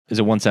Is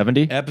it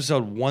 170?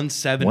 Episode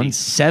 170.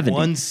 170.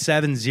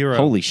 170.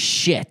 Holy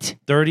shit.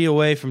 30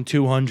 away from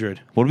 200.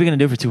 What are we going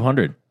to do for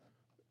 200?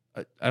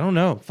 I don't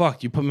know.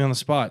 Fuck, you put me on the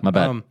spot. My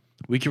bad.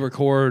 We could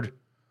record,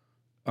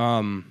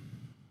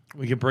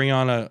 we could bring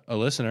on a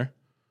listener.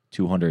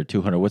 200.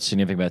 What's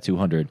significant about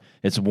 200?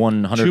 It's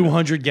 100.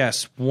 200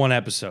 guests, one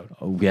episode.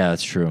 Oh, yeah,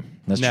 that's true.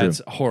 That's true.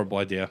 That's a horrible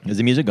idea. Is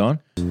the music going?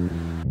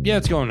 Yeah,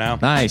 it's going now.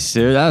 Nice,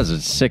 dude. That was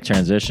a sick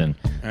transition.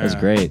 That was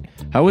great.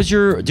 How was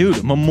your,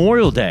 dude,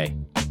 Memorial Day?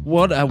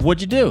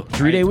 What'd you do?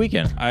 3-day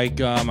weekend. I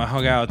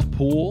hung out at the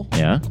pool.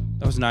 Yeah?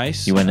 That was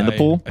nice. You went in the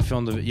pool? I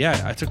filmed it.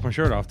 Yeah, I took my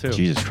shirt off too.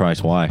 Jesus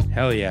Christ, why?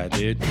 Hell yeah,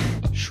 dude.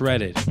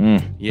 Shredded.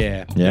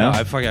 Yeah. Yeah?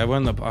 I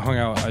hung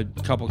out a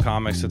couple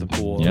comics at the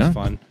pool. It was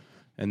fun.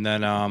 And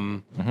then,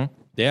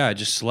 I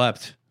just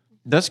slept.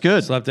 That's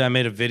good. Slept. I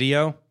made a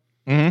video.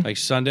 Like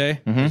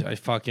Sunday.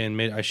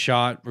 I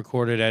shot,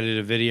 recorded, edited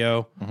a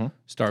video.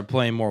 Started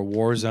playing more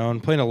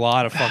Warzone. Playing a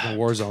lot of fucking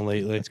Warzone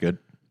lately. That's good.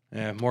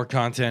 Yeah, more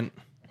content.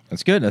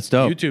 That's good. That's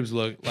dope. YouTube's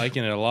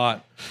liking it a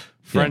lot.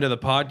 Friend of the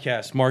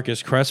podcast,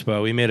 Marcus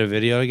Crespo. We made a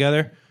video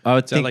together.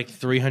 It's at like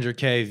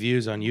 300K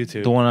views on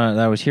YouTube. The one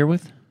that I was here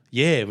with?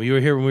 Yeah, you were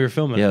here when we were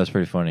filming. Yeah, that's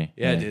pretty funny.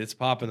 Yeah, dude, it's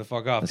popping the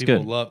fuck off. That's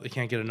People good. They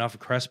can't get enough of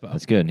Crespo.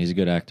 That's good. He's a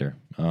good actor.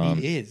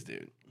 He is,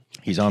 dude.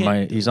 He's on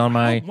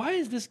my. Why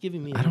is this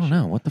giving me? I don't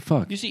know. What the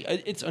fuck? You see,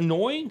 it's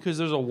annoying because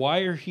there's a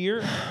wire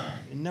here,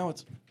 and now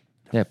it's.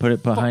 Yeah, put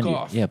it behind you.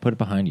 Off. Yeah, put it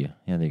behind you.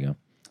 Yeah, there you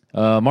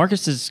go.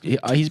 Marcus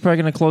he's probably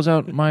going to close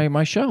out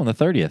my show on the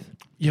 30th.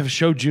 You have a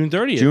show June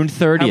 30th. June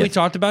 30th. Have we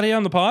talked about it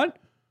on the pod?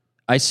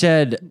 I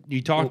said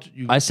You talked.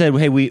 I said,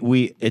 hey,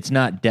 we it's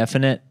not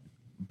definite,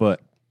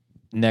 but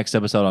next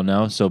episode I'll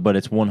know. But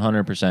it's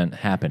 100%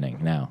 happening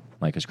now.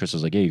 Like, because Chris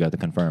was like, yeah, you got to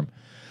confirm.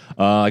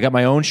 I got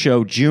my own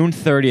show June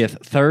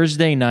 30th,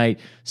 Thursday night,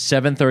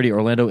 7:30,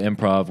 Orlando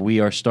Improv. We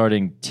are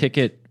starting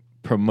ticket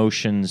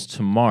promotions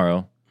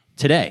tomorrow.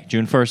 Today,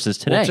 June 1st is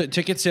today. Well,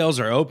 ticket sales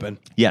are open.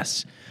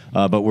 Yes,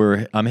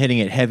 but I'm hitting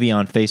it heavy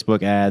on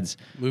Facebook ads.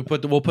 We'll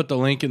put the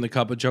link in the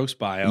Cup of Jokes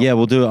bio. Yeah,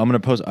 we'll do it.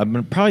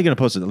 I'm probably gonna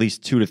post it at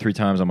least 2 to 3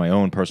 times on my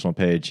own personal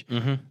page.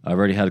 I've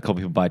already had a couple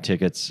people buy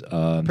tickets.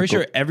 Pretty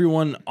sure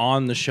everyone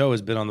on the show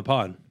has been on the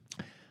pod.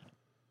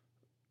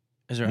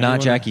 Is there Not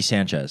anyone Jackie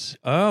Sanchez.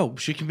 Oh,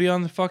 she can be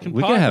on the fucking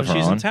We pod can have when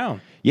her she's on. in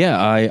town. Yeah,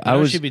 I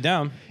was. She'd be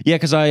down. Yeah,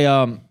 because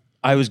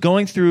I was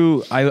going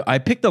through. I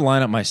picked the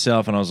lineup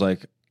myself, and I was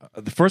like,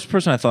 the first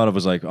person I thought of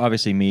was like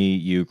obviously me,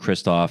 you,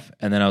 Christoph,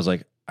 and then I was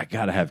like, I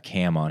gotta have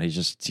Cam on. He's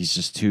just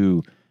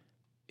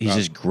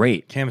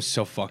great. Cam is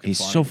so fucking. He's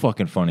funny. so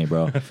fucking funny,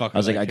 bro. I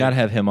was like, I Cam. gotta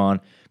have him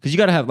on because you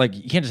gotta have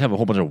you can't just have a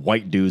whole bunch of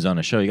white dudes on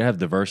a show. You gotta have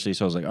diversity.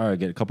 So I was like, all right,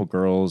 get a couple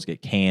girls,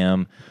 get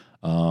Cam,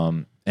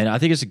 and I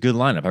think it's a good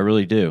lineup. I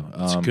really do.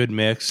 It's a good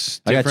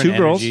mix. I got Different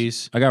 2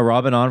 energies. girls. I got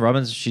Robin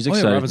on. She's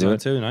excited Robin's to do on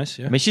it. too. Nice.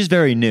 Yeah. I mean, she's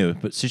very new,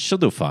 but she'll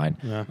do fine.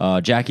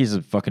 Yeah. Jackie's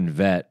a fucking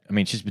vet. I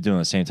mean, she's been doing it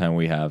the same time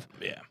we have.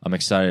 Yeah. I'm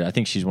excited. I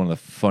think she's one of the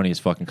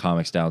funniest fucking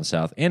comics down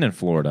south and in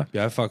Florida.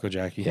 Yeah, I fuck with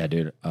Jackie. Yeah,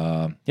 dude.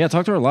 I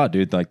talked to her a lot,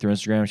 dude. Like through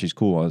Instagram, she's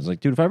cool. I was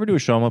like, dude, if I ever do a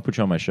show, I'm gonna put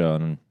you on my show.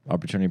 And an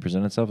opportunity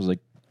presented itself. I was like,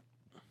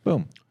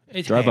 boom,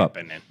 It's drive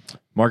happening. up.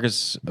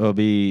 Marcus will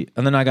be,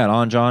 and then I got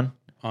on John.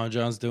 On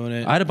John's doing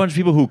it. I had a bunch of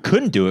people who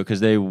couldn't do it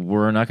because they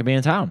were not gonna be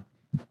in town.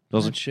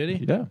 Those That's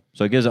shitty. Yeah,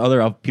 so it gives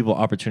other people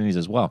opportunities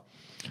as well.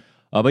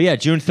 But yeah,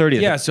 June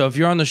 30th. Yeah, so if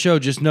you're on the show,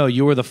 just know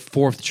you were the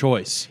 4th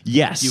choice.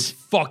 Yes. You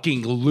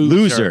fucking loser.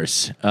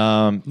 Losers.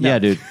 Yeah,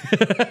 dude.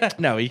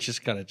 No, he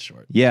just cut it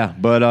short. Yeah,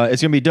 but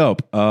it's gonna be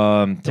dope.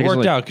 It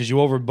worked out because you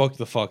overbooked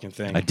the fucking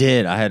thing. I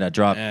did. I had to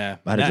drop. Yeah.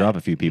 I had to drop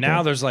a few people.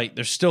 Now there's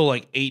still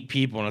 8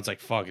 people, and it's like,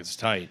 fuck, it's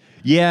tight.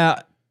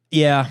 Yeah.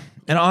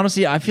 And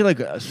honestly, I feel like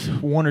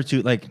 1 or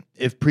 2. Like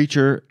if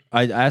Preacher,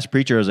 I asked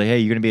Preacher, I was like, "Hey,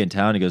 you're gonna be in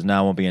town?" He goes, "No,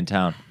 I won't be in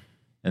town."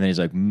 And then he's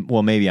like,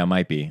 "Well, maybe I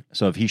might be."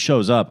 So if he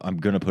shows up, I'm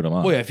gonna put him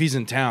on. Well, yeah, if he's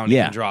in town, he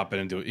can drop it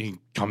and do it. He can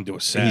come do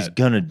a set. He's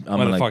gonna.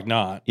 Why the fuck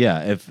not? Yeah.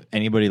 If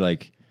anybody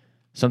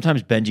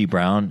sometimes Benji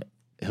Brown,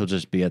 he'll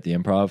just be at the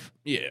Improv.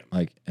 Yeah.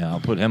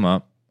 I'll put him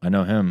up. I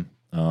know him.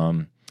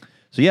 So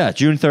yeah,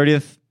 June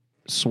 30th.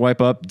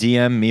 Swipe up,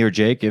 DM me or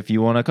Jake if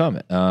you want to come.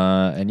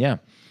 And yeah,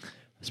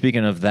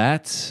 speaking of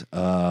that,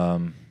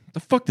 the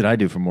fuck did I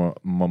do for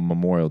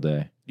Memorial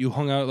Day? You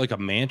hung out at a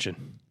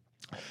mansion.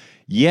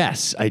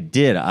 Yes, I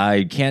did.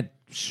 I can't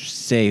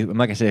say. I'm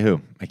not gonna say who.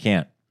 I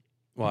can't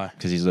Why?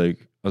 because he's like.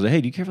 I was like,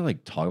 hey, do you care if I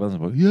talk about this?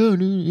 I'm like, yeah,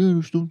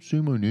 just don't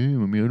say my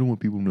name. I mean, I don't want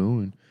people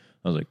knowing.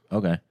 I was like,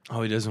 okay.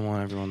 Oh, he doesn't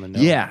want everyone to know.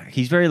 Yeah,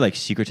 he's very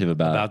secretive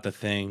about the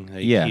thing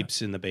that he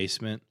keeps in the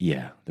basement.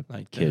 Yeah, the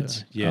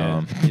kids. He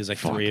has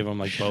 3 of them,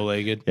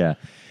 bow-legged.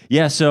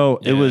 Yeah. So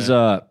it was.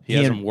 He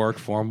has them work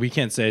for him. We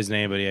can't say his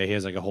name, but yeah, he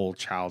has a whole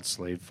child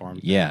slave farm.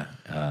 Yeah,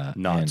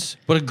 nuts.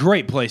 But a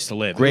great place to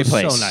live. Great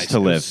place so nice to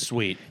live.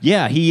 Sweet.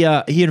 Yeah,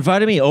 he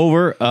invited me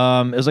over. It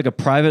was like a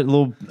private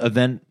little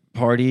event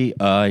party.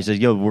 He said,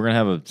 "Yo, we're gonna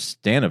have a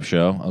stand-up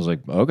show." I was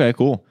like, "Okay,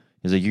 cool."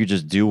 He's like, "You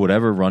just do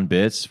whatever, run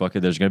bits. Fuck it.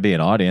 There's gonna be an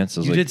audience."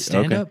 I was You like, did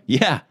stand-up? Okay.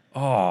 Yeah.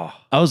 Oh,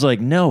 I was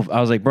like, "No."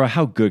 I was like, "Bro,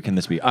 how good can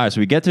this be?" All right,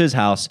 so we get to his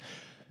house.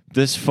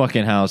 This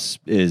fucking house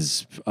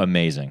is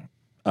amazing.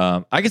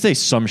 I could say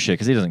some shit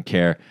because he doesn't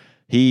care.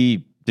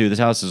 Dude, this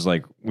house is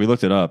like, we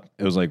looked it up.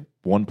 It was like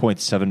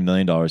 $1.7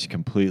 million. He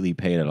completely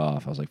paid it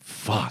off. I was like,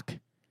 fuck.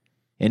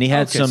 And he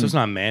had so it's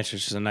not a mansion,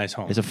 it's just a nice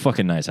home. It's a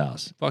fucking nice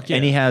house. Fuck yeah.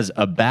 And he has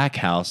a back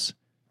house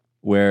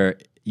where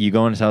you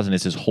go in his house and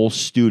it's his whole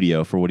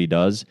studio for what he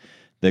does.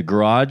 The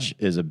garage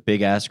is a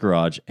big ass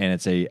garage and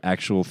it's a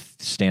actual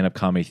stand up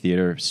comedy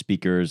theater,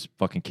 speakers,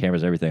 fucking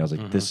cameras, everything. I was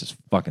like, this is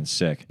fucking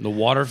sick. The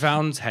water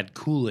fountains had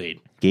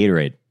Kool-Aid.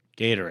 Gatorade.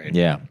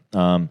 Yeah.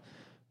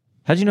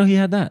 How'd you know he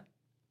had that?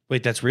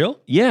 Wait, that's real?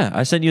 Yeah,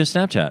 I sent you a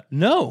Snapchat.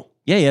 No.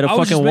 Yeah, he had a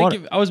fucking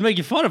water. I was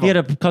making fun of him. He had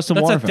a custom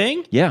That's water. a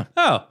thing? Yeah.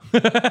 Oh.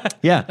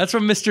 Yeah. That's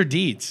from Mr.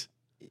 Deeds.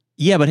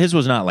 Yeah, but his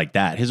was not like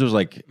that. His was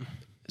like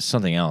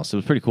something else. It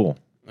was pretty cool.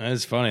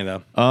 That's funny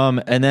though.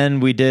 And then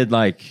we did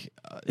like,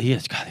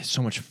 there's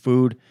so much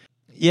food.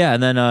 Yeah,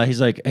 and then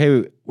he's like,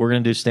 hey, we're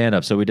gonna do stand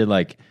up. So we did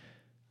like,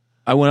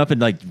 I went up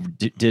and like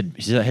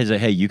he's like,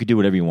 hey, you could do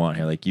whatever you want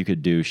here. Like you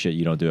could do shit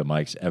you don't do at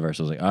Mike's ever.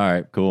 So I was like, all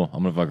right, cool.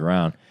 I'm gonna fuck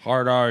around.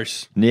 Hard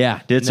arse.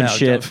 Yeah, did some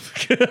shit.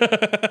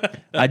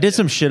 I did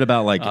some shit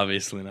about like,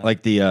 obviously not.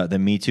 Like the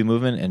Me Too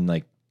movement and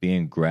like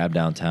being grabbed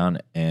downtown.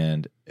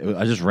 And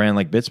I just ran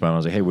like bits by him. I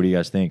was like, hey, what do you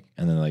guys think?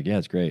 And then like, yeah,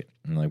 it's great.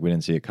 And like we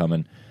didn't see it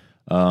coming.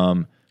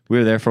 We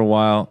were there for a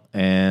while,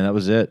 and that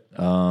was it.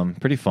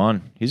 Pretty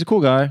fun. He's a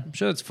cool guy. I'm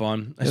sure that's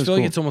fun. I was feel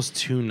like cool. it's almost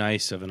too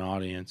nice of an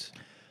audience.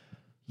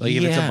 Like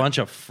if it's a bunch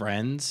of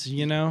friends,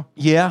 Yeah.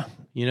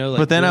 like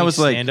But then I doing was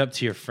like- stand up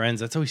to your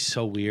friends. That's always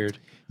so weird.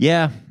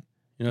 Yeah.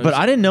 You know, But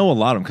I didn't know a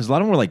lot of them because a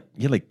lot of them were like,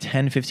 you had like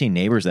 10, 15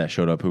 neighbors that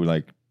showed up who were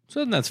like, so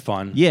then that's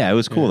fun. yeah, it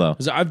was cool though.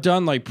 'Cause I've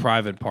done like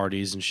private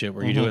parties and shit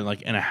where you do it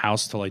like in a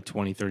house to like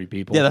 20, 30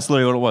 people. Yeah, that's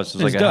literally what it was.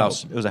 It was It's like a dope.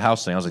 house. It was a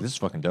house thing. I was like, this is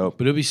fucking dope.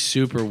 But it'd be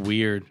super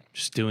weird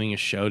just doing a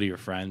show to your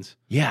friends.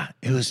 Yeah,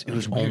 it was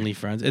weird. Only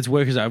friends. It's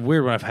weird because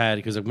weird when I've had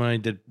because like when I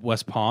did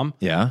West Palm,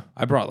 Yeah.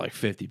 I brought like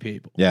 50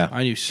 people. Yeah.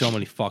 I knew so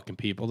many fucking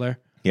people there.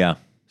 Yeah.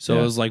 So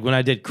Yeah. it was like when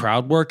I did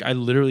crowd work, I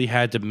literally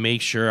had to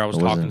make sure I was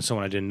talking wasn't- to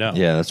someone I didn't know.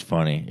 Yeah, that's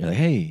funny. You're like,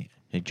 hey,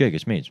 Jake,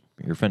 it's me. It's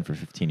your friend for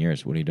 15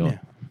 years. What are you doing?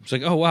 It's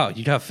like, oh wow,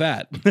 you got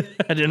fat.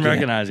 I didn't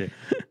recognize you.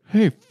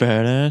 Hey,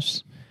 fat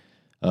ass.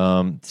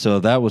 So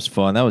that was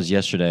fun. That was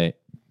yesterday.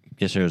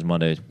 Yesterday was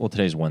Monday. Well,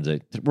 today's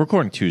Wednesday. We're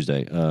recording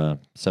Tuesday,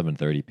 7:30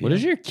 p.m. What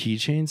does your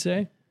keychain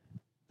say?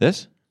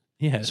 This?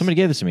 Yes. Somebody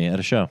gave this to me at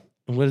a show.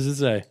 What does it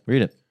say?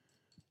 Read it.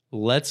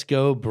 Let's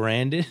go,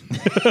 Brandon.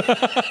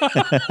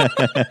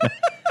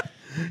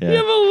 Yeah. You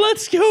have a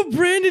Let's Go,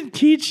 Brandon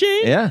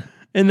keychain? Yeah.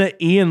 And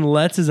the Ian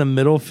Let's is a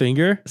middle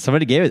finger?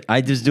 Somebody gave it.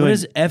 I just What doing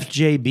is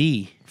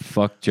FJB?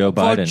 fuck Joe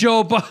Biden. Fuck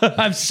Joe Biden.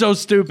 I'm so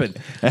stupid.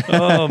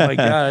 Oh my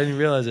God, I didn't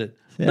realize it.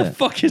 Yeah. The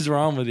fuck is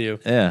wrong with you?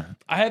 Yeah.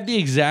 I have the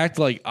exact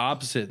like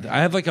opposite. I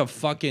have like a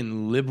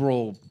fucking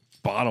liberal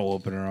bottle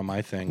opener on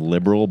my thing.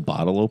 Liberal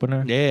bottle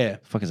opener? Yeah. The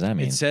fuck does that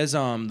mean? It says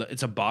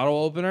it's a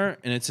bottle opener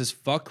and it says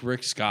fuck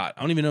Rick Scott.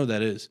 I don't even know what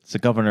that is. It's the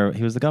governor.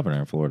 He was the governor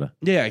in Florida.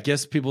 Yeah, I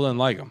guess people didn't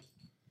like him.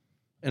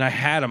 And I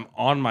had him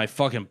on my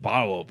fucking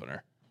bottle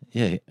opener.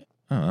 Yeah.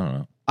 I don't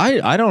know.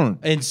 I don't.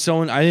 And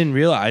someone I didn't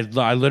realize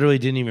I literally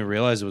didn't even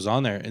realize it was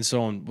on there. And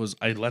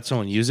I let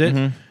someone use it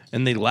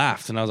and they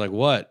laughed and I was like,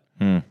 what?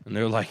 And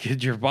they were like,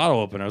 it's your bottle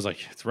opener. I was like,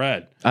 it's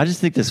red. I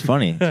just think that's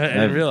funny. I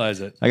didn't realize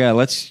it. I got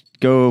Let's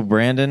Go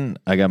Brandon.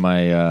 I got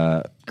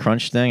my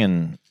Crunch thing,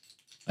 and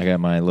I got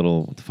my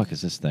little, what the fuck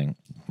is this thing?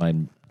 My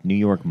New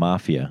York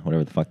Mafia,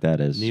 whatever the fuck that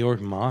is. New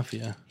York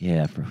Mafia.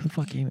 Yeah, for who the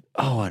fuck gave me?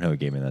 Oh, I know who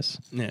gave me this.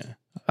 Yeah.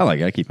 I like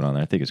it. I keep it on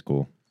there. I think it's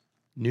cool.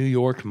 New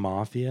York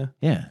Mafia.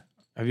 Yeah.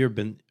 Have you ever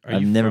been?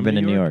 I've never been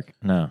to New York.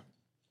 No.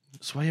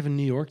 So why you have a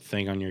New York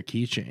thing on your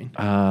keychain?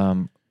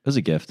 It was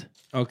a gift.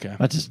 Okay,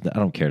 I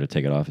don't care to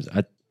take it off.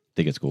 I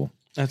think it's cool.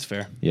 that's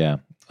fair. Yeah.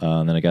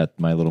 And then I got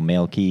my little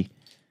mail key.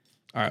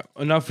 All right,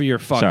 enough for your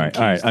fucking. Sorry.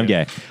 All right. keys I'm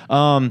there. gay.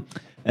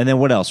 And then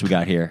what else we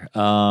got here?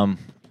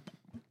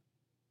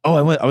 I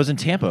was in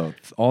Tampa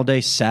all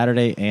day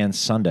Saturday and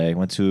Sunday.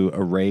 Went to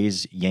a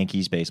Rays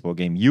Yankees baseball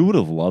game. You would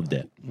have loved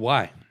it.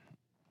 Why?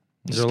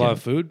 Is Just there a lot kidding.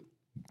 of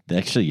food?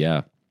 Actually,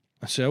 yeah.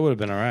 So that would have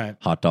been all right.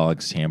 Hot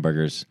dogs,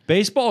 hamburgers.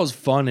 Baseball is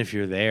fun if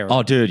you're there.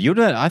 Oh, dude,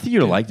 I think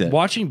you'd have liked it.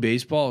 Watching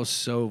baseball is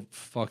so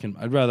fucking.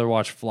 I'd rather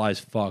watch flies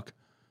fuck.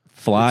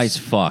 Flies,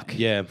 fuck.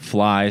 Yeah.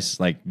 Flies,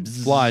 like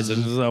Flies.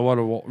 I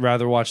would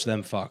rather watch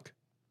them fuck.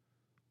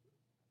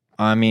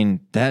 I mean,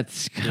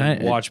 that's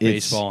kind of Watch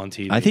baseball on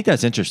TV. I think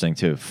that's interesting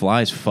too.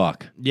 Flies,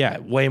 fuck. Yeah,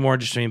 way more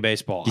interesting than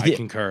baseball. I think-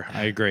 concur.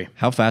 I agree.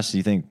 How fast do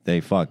you think they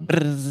fuck? I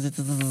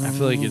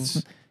feel like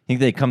it's. think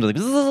they come to like,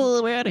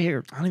 we're out of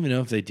here. I don't even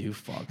know if they do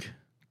fuck.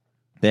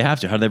 They have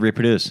to. How do they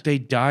reproduce? They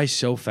die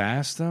so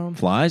fast though.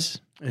 Flies?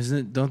 Isn't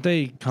it? Don't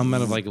they come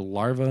out of like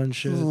larva and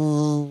shit?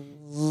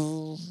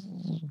 You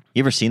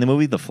ever seen the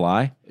movie The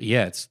Fly?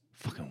 Yeah, it's.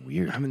 Fucking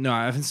weird. I mean, no,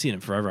 I haven't seen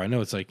it forever. I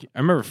know it's like I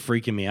remember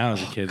freaking me out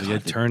as a kid. The guy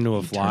turned to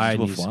a fly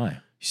and Turns into a fly.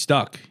 he's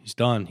stuck. He's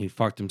done. He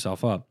fucked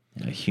himself up.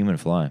 A human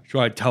fly.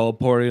 Tried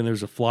teleporting and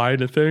there's a fly in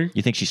the thing.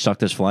 You think she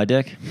sucked his fly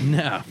dick?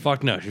 Nah,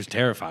 fuck no. She was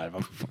terrified of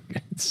him.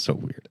 It's so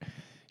weird.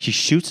 She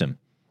shoots him.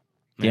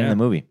 Beginning of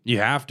the movie. You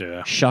have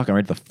to. Shotgun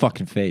right to the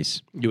fucking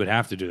face. You would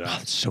have to do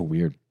that. It's so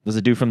weird. There's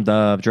a dude from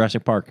the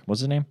Jurassic Park.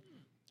 What's his name?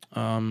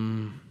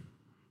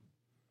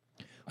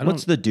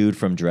 What's the dude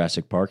from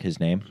Jurassic Park? His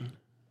name?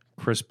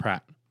 Chris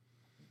Pratt.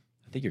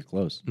 I think you're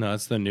close. No,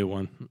 that's the new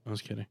one. I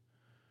was kidding.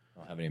 I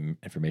don't have any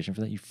information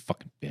for that. You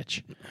fucking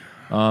bitch.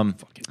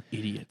 Fucking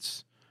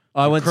idiots.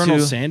 I went Colonel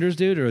to Sanders,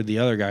 dude, or the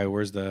other guy who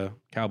wears the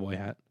cowboy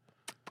hat?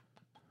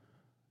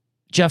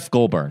 Jeff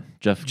Goldblum.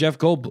 Jeff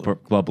Goldblum.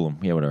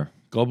 Goldblum. Yeah, whatever.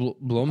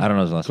 Goldblum? I don't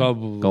know his last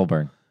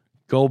name.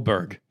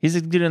 Goldberg. He's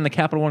the dude in the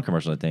Capital One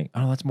commercial, I think.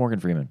 Oh, that's Morgan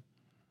Freeman.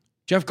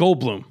 Jeff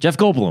Goldblum. Jeff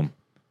Goldblum.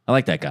 I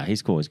like that guy.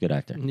 He's cool. He's a good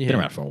actor. Yeah. Been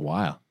around for a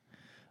while.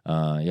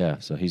 Yeah,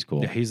 so he's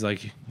cool. Yeah, he's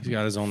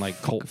got his own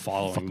like cult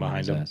following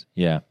behind him.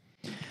 Yeah.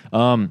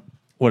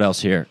 What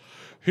else here?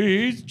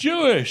 He's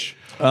Jewish.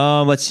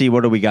 Let's see.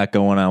 What do we got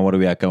going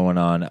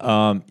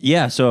on?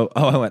 Yeah. So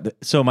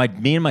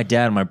me and my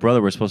dad and my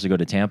brother were supposed to go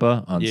to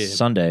Tampa on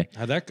Sunday.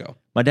 How'd that go?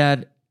 My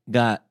dad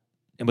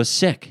was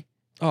sick,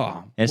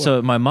 Oh, and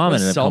so my mom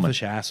ended up coming.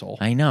 selfish asshole.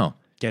 I know.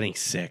 Getting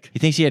sick. He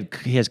thinks he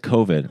has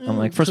COVID. I'm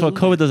like, first of all,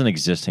 COVID doesn't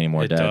exist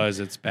anymore, It Dad.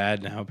 does. It's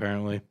bad now.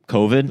 Apparently, the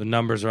COVID?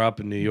 numbers are up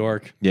in New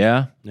York.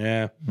 Yeah.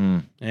 Yeah,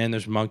 and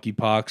there's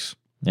monkeypox.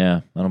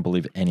 Yeah. I don't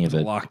believe any of A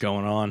it. lot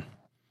going on.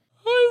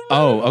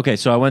 Oh, okay.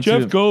 So I went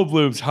Jeff to.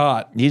 Goldblum's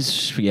hot.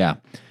 Yeah.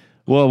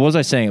 Well, what was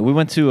I saying? We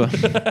went to.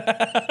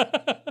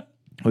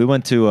 We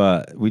went to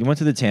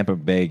the Tampa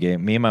Bay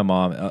game. Me and my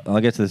mom. I'll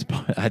get to this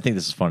point. I think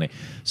this is funny.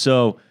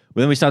 So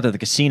then we stopped at the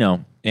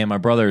casino, and my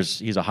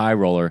he's a high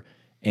roller,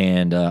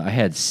 and I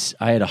had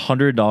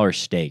 $100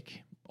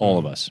 steak, all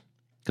of us,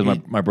 because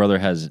my brother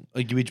has.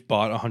 Like you each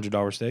bought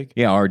 $100 steak.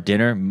 Yeah, our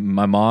dinner.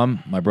 My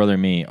mom, my brother,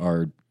 and me.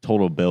 Our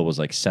total bill was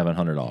like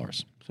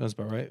 $700. Sounds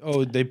about right.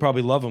 Oh, they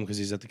probably love him because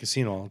he's at the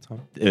casino all the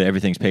time.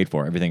 Everything's paid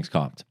for. Everything's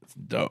comped.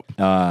 Dope.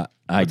 I What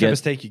type get of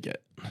steak you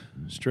get?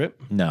 Strip?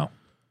 no.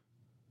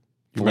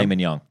 Filet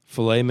mignon.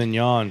 Filet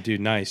mignon,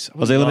 dude. Nice. I I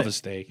was like, love a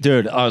steak.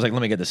 Dude, I was like,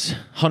 let me get this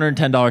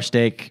 $110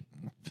 steak.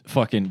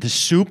 Fucking the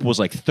soup was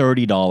like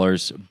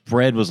 $30.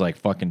 Bread was like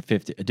fucking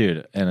 50.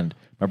 Dude, and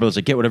my brother's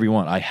like, get whatever you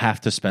want. I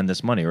have to spend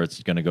this money or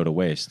it's gonna go to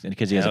waste. And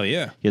because he has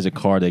a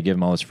card, they give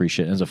him all this free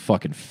shit. And it's a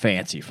fucking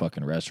fancy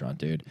fucking restaurant,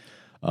 dude. It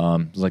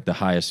was like the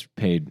highest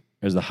paid.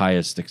 It was the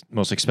highest,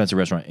 most expensive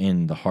restaurant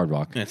in the Hard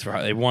Rock. That's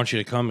right. They want you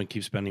to come and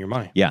keep spending your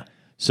money. Yeah.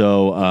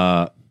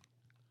 So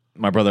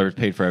my brother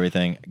paid for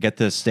everything. Get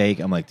the steak.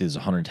 I'm like, this is a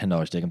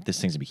 $110 steak.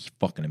 This thing's gonna be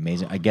fucking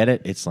amazing. I get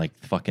it. It's like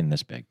fucking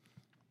this big.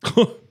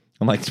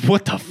 I'm like,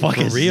 what the fuck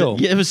For is real?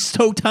 This? Yeah, it was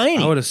so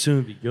tiny. I would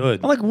assume it'd be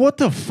good. I'm like, what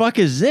the fuck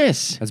is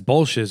this? That's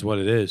bullshit is what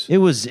it is. It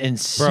was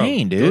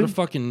insane, Go dude. to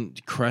fucking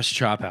Crest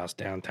Chop House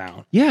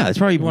downtown. Yeah, it's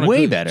probably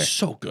way better.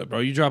 So good, bro.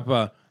 You drop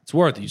it's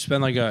worth it. You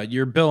spend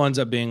your bill ends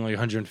up being like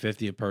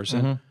 $150 a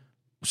person. Mm-hmm.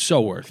 So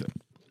worth it.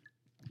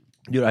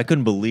 Dude, I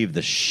couldn't believe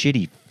the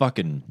shitty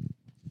fucking.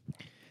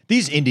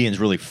 These Indians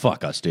really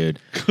fuck us, dude.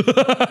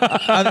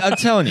 I'm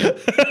telling you.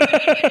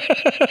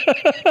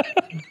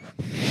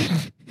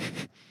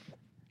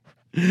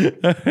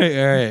 All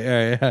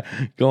right.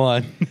 Go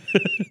on.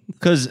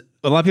 Because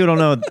a lot of people don't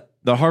know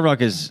the Hard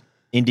Rock is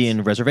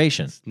Indian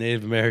reservation.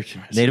 Native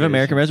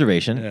American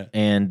Reservation, Yeah.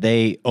 and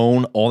they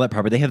own all that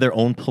property. They have their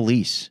own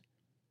police.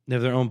 They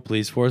have their own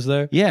police force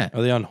there? Yeah.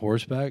 Are they on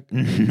horseback?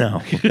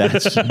 No,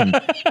 that's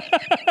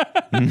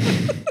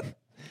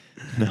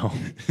no.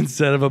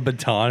 Instead of a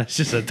baton, it's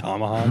just a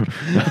tomahawk.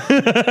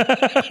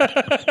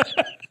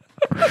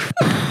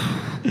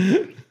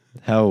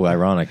 How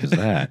ironic is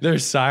that? Their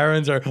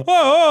sirens are Power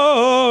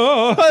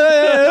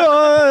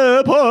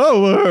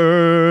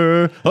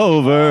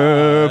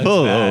over, that's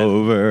pull bad.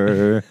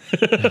 over.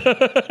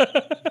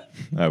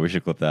 All right, we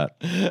should clip that.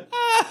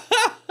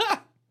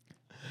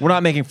 We're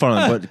not making fun of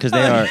them, but because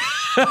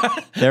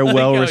they're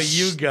well.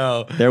 you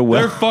go.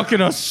 They're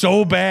fucking us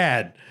so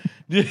bad.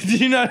 Did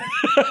you not?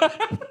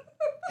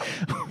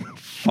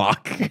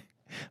 Fuck. All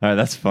right,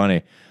 that's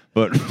funny,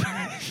 but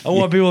I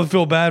want people to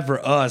feel bad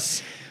for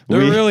us. They're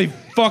really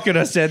fucking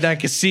us at that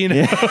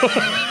casino.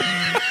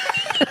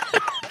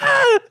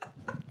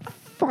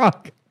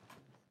 fuck.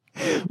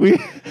 We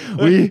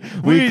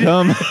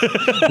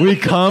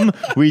come,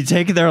 we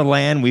take their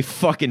land, we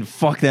fucking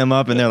fuck them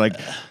up, and they're like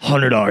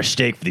 $100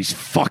 steak for these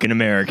fucking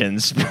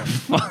Americans.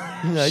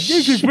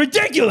 This is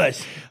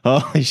ridiculous.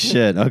 Holy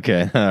shit.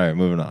 Okay. All right,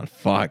 moving on.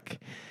 Fuck.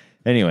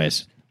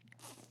 Anyways.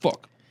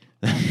 Fuck.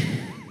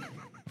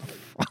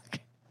 Fuck.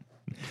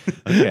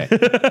 Okay.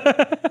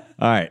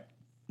 All right.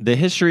 The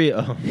history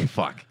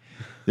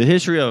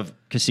of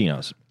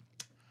casinos.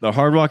 The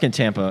Hard Rock in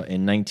Tampa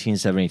in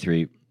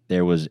 1973,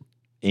 there was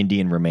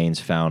Indian remains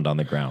found on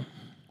the ground.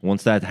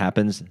 Once that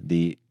happens,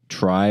 the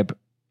tribe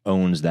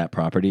owns that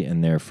property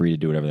and they're free to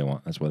do whatever they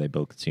want. That's why they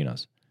build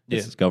casinos.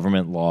 It's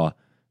government law,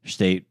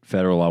 state,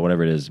 federal law,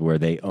 whatever it is, where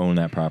they own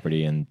that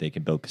property and they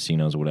can build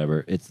casinos or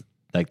whatever. It's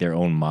like their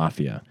own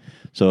mafia.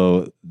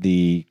 So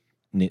the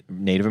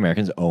Native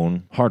Americans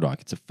own Hard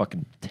Rock. It's a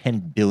fucking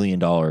 $10 billion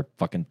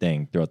fucking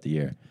thing throughout the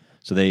year.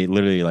 So they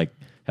literally like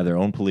have their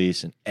own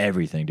police and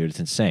everything, dude. It's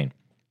insane.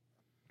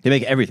 They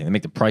make everything. They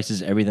make the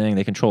prices, everything.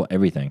 They control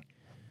everything.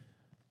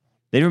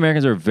 Native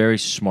Americans are very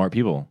smart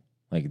people.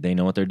 Like, they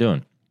know what they're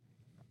doing.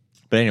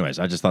 But anyways,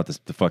 I just thought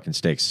the fucking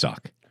steaks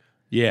suck.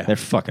 Yeah.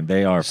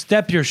 They are,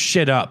 Step your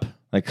shit up.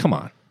 like, come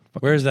on.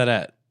 Where's that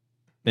at?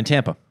 In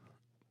Tampa.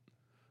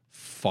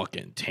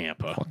 Fucking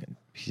Tampa. Fucking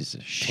piece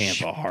of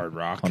Tampa Hard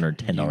Rock.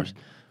 $110.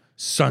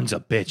 Sons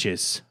of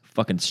bitches.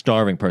 Fucking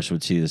starving person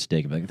would see this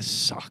steak and be like, this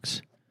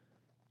sucks.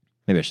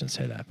 Maybe I shouldn't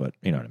say that, but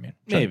you know what I mean.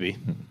 Maybe.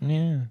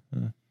 Yeah.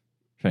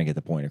 Trying to get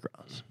the point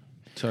across.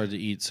 It's hard to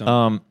eat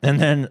some. And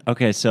then,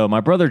 okay, so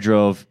my brother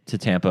drove to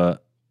Tampa.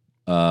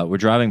 We're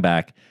driving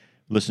back,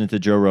 listening to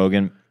Joe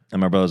Rogan, and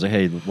my brother was like,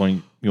 hey, you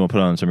want to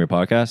put on some of your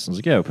podcasts? I was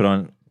like, yeah, we'll put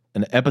on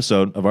an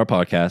episode of our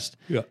podcast.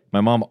 Yeah.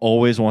 My mom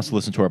always wants to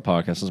listen to our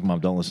podcast. I was like, Mom,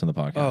 don't listen to the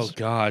podcast. Oh,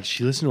 God.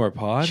 She listened to our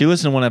pod? She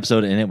listened to one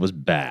episode, and it was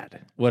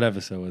bad. What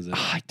episode was it?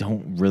 I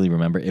don't really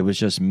remember. It was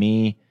just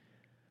me.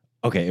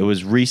 Okay, it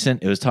was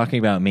recent. It was talking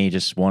about me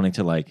just wanting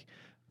to, like,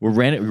 we were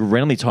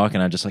randomly talking.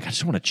 I'm just like, I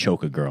just want to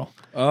choke a girl.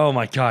 Oh,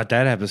 my God.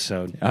 That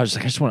episode. I was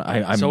like, I just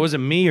want. So was it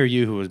me or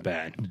you who was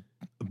bad?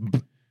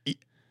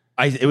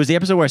 It was the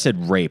episode where I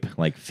said rape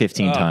like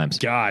 15 times.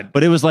 God.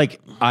 But it was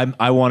like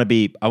I want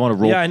to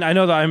roll. Yeah, I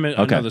know that. I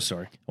know the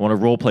story. I want to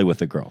role play with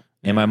the girl,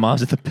 and my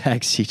mom's at the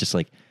back seat, just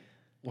like.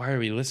 Why are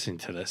we listening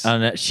to this?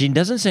 She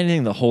doesn't say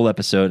anything the whole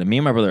episode, and me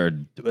and my brother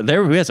are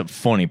there. We had some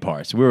funny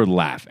parts. We were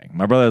laughing.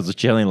 My brother was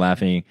chilling,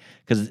 laughing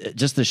because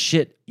just the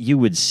shit you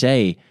would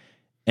say,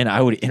 and I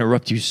would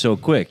interrupt you so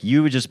quick.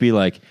 You would just be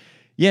like,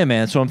 "Yeah,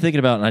 man." So I'm thinking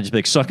about, and I'd just be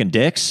like, "Sucking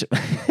dicks,"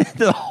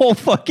 the whole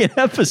fucking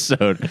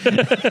episode.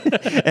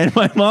 And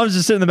my mom's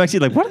just sitting in the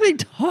backseat, like, "What are they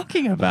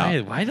talking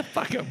about?" Why the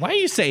fuck? Why are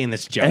you saying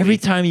this, Joey? Every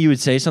time you would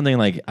say something,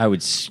 like I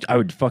would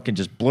fucking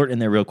just blurt in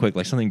there real quick,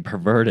 like something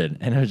perverted,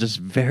 and it was just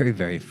very,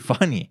 very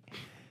funny.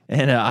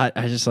 And I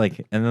just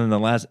like, and then the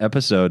last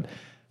episode,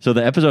 so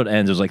the episode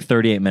ends. It was like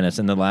 38 minutes,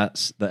 and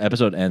the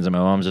episode ends, and my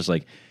mom's just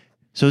like,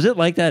 "So is it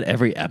like that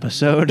every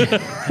episode?"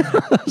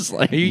 I was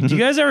like, do you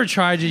guys ever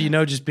try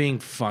to, just being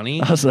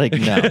funny? I was like,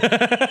 no.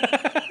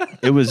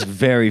 It was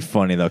very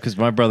funny though, because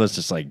my brother's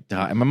just like,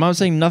 and my mom's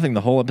saying nothing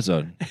the whole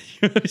episode.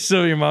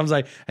 So your mom's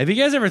like, have you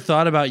guys ever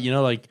thought about,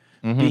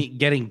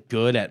 getting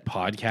good at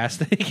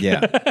podcasting?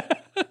 Yeah.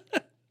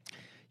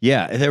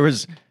 Yeah. There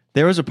was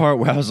a part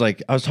where I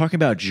was talking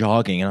about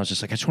jogging, and I was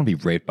just like, I just want to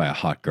be raped by a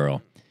hot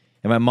girl.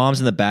 And my mom's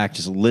in the back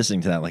just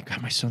listening to that, like,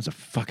 God, my son's a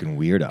fucking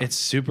weirdo. It's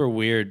super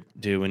weird,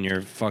 dude, when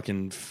you're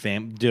fucking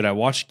Dude, I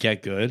watched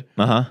Get Good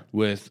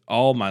with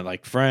all my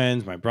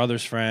friends, my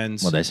brother's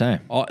friends. What'd they say?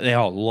 They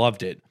all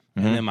loved it.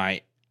 And then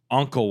my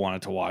uncle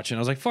wanted to watch it. And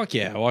I was like, fuck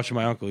yeah. I watched it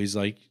with my uncle. He's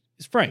like,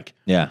 it's Frank.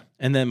 Yeah.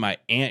 And then my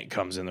aunt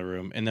comes in the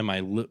room, and then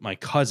my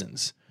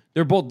cousins.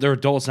 They're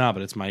adults now,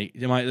 but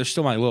they're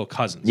still my little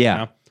cousins. Yeah. You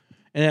know?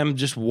 And I'm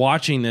just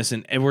watching this,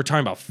 and we're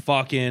talking about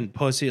fucking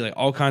pussy, like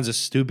all kinds of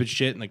stupid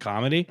shit in the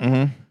comedy.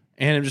 And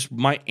I'm just,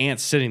 my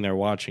aunt's sitting there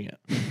watching it.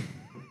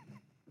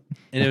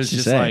 And it was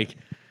just like,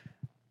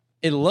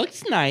 it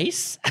looks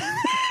nice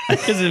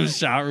because it was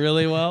shot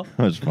really well.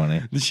 That was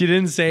funny. She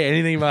didn't say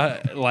anything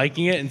about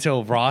liking it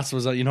until Ross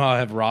was, how I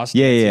have Ross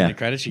in the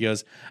credits. She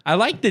goes, I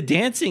like the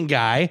dancing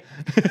guy.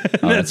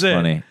 That's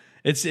funny.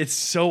 It's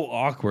so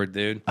awkward,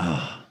 dude.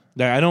 Like,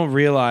 I don't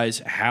realize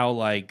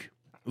how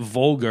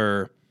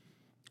vulgar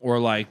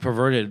or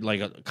perverted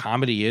a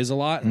comedy is a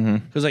lot.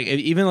 Because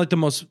even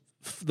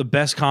the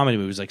best comedy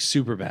movies, like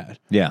Superbad.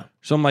 Yeah.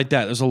 Something like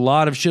that. There's a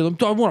lot of shit.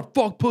 I want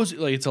to fuck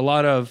pussy. It's a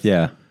lot of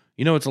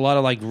it's a lot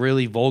of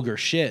really vulgar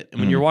shit.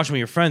 And when you're watching with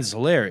your friends, it's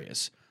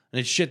hilarious.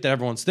 And it's shit that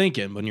everyone's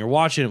thinking. When you're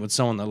watching it with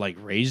someone that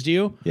raised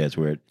you, yeah, it's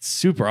weird. It's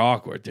super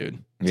awkward,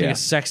 dude. It's like a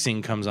sex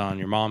scene comes on,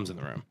 your mom's in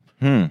the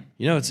room.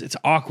 It's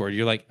awkward.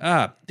 You're like,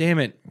 damn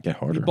it. Get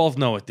harder. You both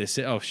know what this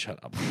is. Oh,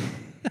 shut up.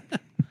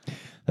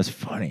 That's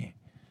funny.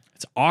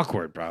 It's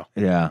awkward, bro.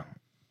 Yeah.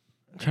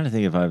 I'm trying to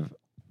think if I've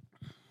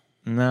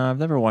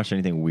never watched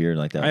anything weird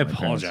like that. I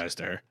apologized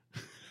to her.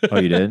 Oh,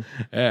 you did?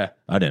 Yeah.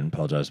 I didn't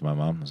apologize to my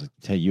mom. I was like,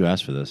 hey, you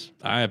asked for this.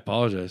 I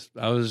apologized.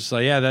 I was just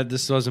like, yeah,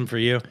 this wasn't for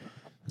you.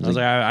 I was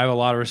like, I have a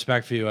lot of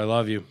respect for you. I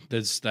love you.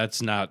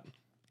 That's not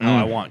how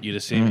I want you to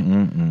see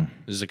me.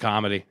 This is a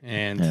comedy.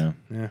 And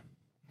yeah. Who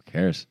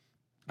cares?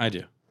 I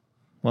do.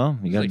 Well,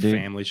 you got to do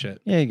family shit.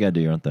 Yeah, you got to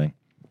do your own thing.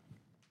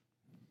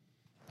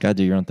 Got to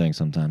do your own thing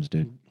sometimes,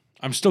 dude.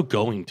 I'm still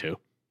going to.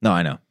 No,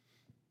 I know.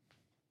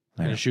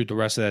 I'm going to shoot the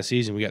rest of that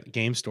season. We got the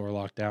game store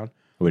locked down.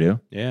 We do?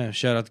 Yeah.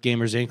 Shout out to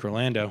Gamers Inc.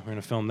 Orlando. We're going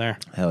to film there.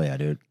 Hell yeah,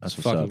 dude. That's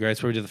what's fucking up. great.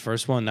 So we did the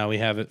first one. Now we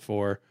have it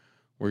we're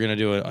going to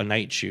do a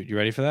night shoot. You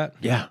ready for that?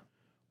 Yeah.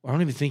 I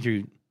don't even think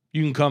you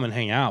can come and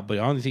hang out, but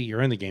I don't think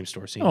you're in the game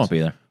store scenes. I won't be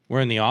there.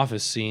 We're in the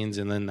office scenes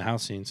and then the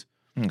house scenes.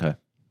 Okay.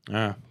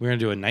 We're going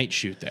to do a night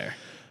shoot there.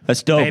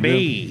 That's dope,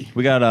 baby. Dude.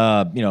 We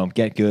got,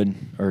 Get Good,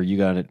 or you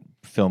got it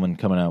filming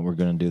coming out. We're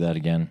going to do that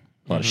again.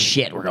 A lot of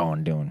shit we're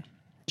going doing.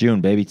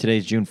 June, baby.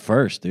 Today's June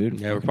 1st, dude.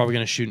 Yeah, we're probably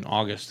going to shoot in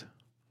August.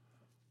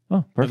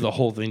 Oh, perfect. Have the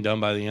whole thing done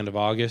by the end of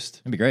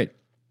August. That'd be great.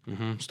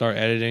 Start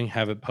editing,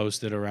 have it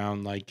posted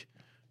around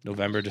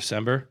November,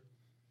 December.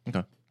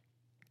 Okay.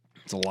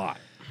 It's a lot.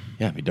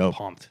 Yeah, it'd be dope.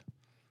 Pumped.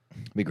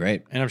 Be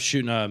great. And I'm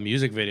shooting a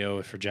music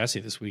video for Jesse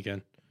this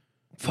weekend.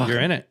 Fuck. You're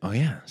in it. Oh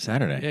yeah,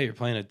 Saturday. Yeah, you're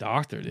playing a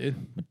doctor, dude.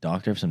 A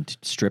doctor of some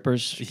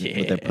strippers with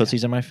Yeah. their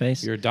pussies in my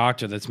face. You're a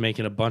doctor that's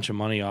making a bunch of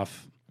money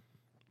off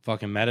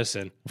fucking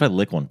medicine. If I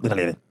lick one,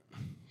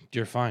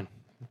 You're fine.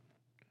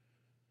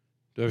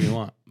 Do whatever you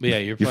want. But yeah,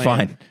 you're You're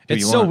playing. fine. Do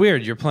It's you so want.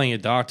 weird you're playing a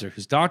doctor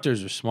because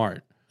doctors are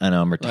smart. I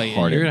know I'm Like,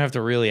 retarded. you're gonna have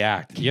to really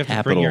act. You have to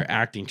bring Capital. your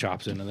acting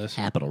chops into this.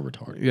 Capital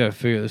retarded. You gotta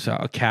figure this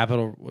out. A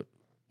capital. What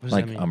does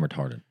Like that mean? I'm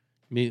retarded.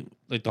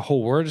 Like the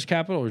whole word is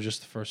capital or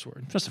just the first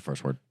word? Just the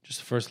first word. Just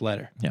the first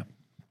letter. Yeah.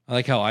 I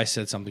like how I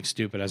said something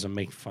stupid as I'm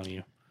making fun of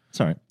you. It's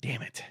all right.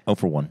 Damn it. Oh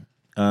for 1.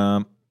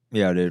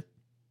 Yeah, dude.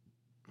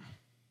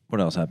 What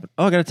else happened?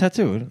 Oh, I got a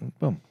tattoo.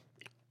 Boom.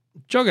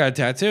 Joe got a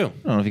tattoo.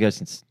 I don't know if you guys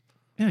can.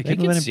 Yeah, They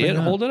can see it.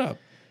 Hold it up.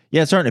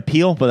 Yeah, it's starting to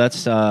peel, but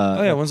that's.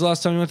 Oh yeah. When's the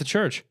last time you went to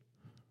church?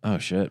 Oh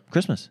shit!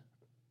 Christmas.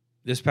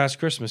 This past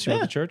Christmas, you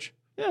went Yeah. to church?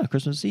 Yeah,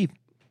 Christmas Eve.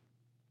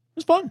 It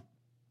was fun.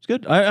 It's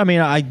good. I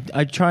mean, I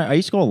try. I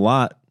used to go a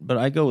lot, but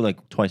I go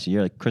like twice a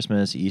year, like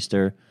Christmas,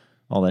 Easter,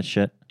 all that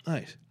shit.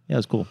 Nice. Yeah, it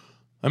was cool.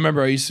 I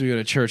remember I used to go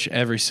to church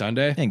every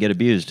Sunday. And get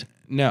abused.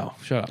 No,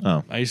 shut up.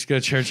 Oh. I used to go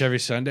to church every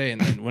Sunday,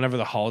 and then whenever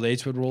the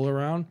holidays would roll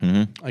around,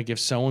 like if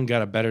someone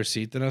got a better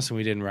seat than us and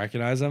we didn't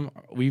recognize them,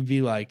 we'd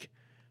be like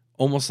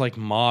almost like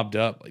mobbed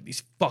up. Like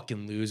these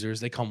fucking losers.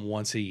 They come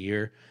once a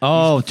year.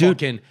 Oh, These dude.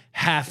 fucking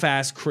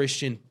half-ass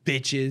Christian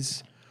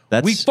bitches.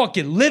 That's We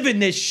fucking live in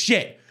this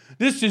shit.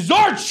 This is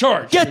our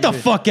church. get the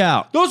fuck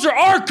out. Those are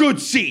our good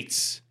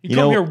seats. You come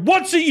know- here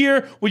once a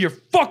year with your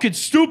fucking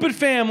stupid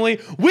family.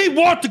 We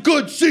want the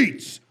good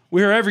seats.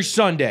 We're here every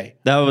Sunday.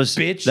 That was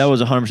Bitch. That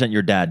was 100%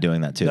 your dad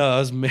doing that too.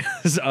 No,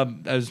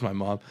 that was my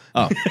mom.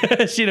 Oh.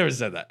 She never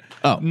said that.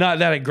 Oh. Not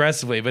that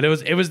aggressively, but it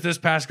was this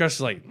past Christmas,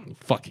 like,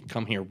 fucking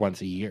come here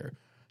once a year.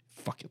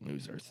 Fucking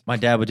losers. My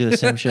dad would do the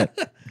same shit.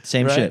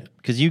 Same Right. shit.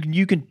 Because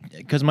you can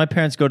because my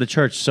parents go to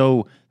church,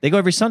 so they go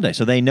every Sunday,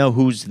 so they know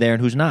who's there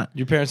and who's not.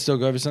 Your parents still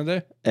go every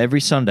Sunday?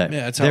 Every Sunday.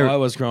 Yeah, that's how I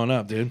was growing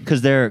up, dude.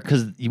 Because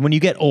when you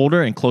get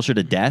older and closer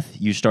to death,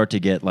 you start to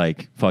get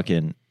like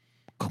fucking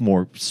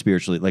more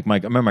spiritually. Like I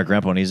remember my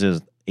grandpa when he was in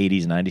his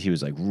 80s, 90s, he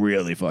was like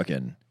really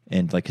fucking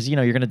and like because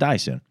you're gonna die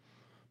soon.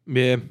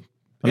 Yeah.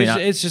 I mean,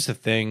 it's just a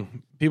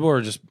thing. People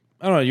are just,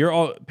 I don't know, your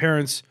all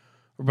parents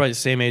are probably the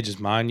same age as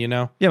mine, you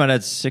know? Yeah, my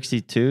dad's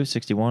 62,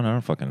 61. I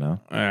don't fucking know.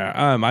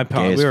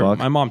 Gay as fuck.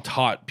 My mom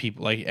taught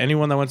people, like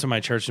anyone that went to my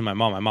church and my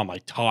mom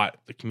like taught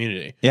the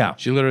community. Yeah.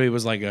 She literally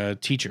was like a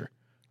teacher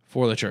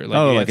for the church.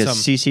 Oh, we like had a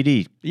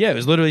CCD. Yeah, it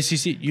was literally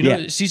CC. You know, Yeah.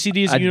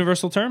 CCD is a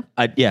universal term?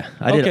 I did.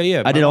 Okay,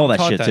 yeah. I did my all mom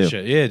that taught shit too.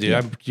 Yeah,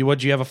 dude. What,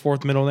 do you have a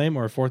fourth middle name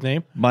or a fourth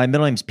name? My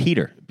middle name's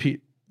Peter.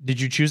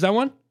 Did you choose that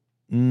one?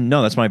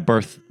 No, that's my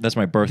birth. That's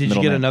my birth. Did you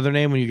middle get name. another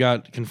name when you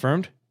got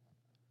confirmed?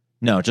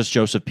 No, just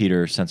Joseph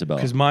Peter Sensabella.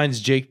 Because mine's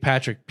Jake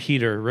Patrick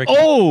Peter Rick.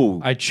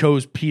 Oh, I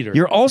chose Peter.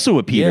 you're also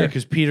a Peter. Yeah,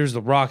 because Peter's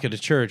the rock of the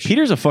church.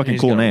 Peter's a fucking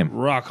He's cool gonna name.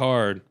 Rock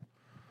hard.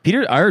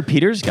 Peter. I heard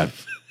Peter's got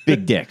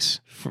big dicks.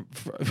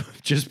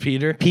 Just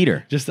Peter.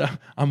 Peter. Just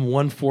I'm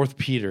 1/4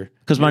 Peter.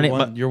 'Cause my You're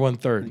name- You're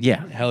 1/3.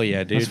 Yeah. Hell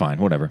yeah, dude. That's fine.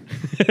 Whatever.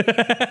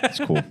 That's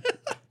cool.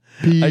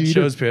 I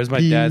chose Peter. It's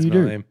my dad's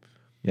middle name.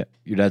 Yeah,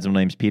 your dad's middle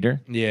name's Peter.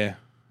 Yeah,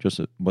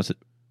 Joseph. What's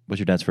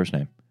your dad's first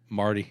name?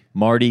 Marty.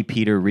 Marty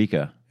Peter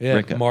Rika. Yeah,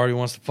 Rika. Marty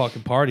wants to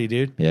fucking party,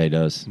 dude. Yeah, he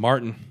does.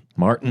 Martin.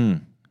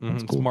 Martin.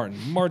 That's It's cool. Martin.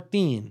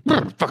 Martin.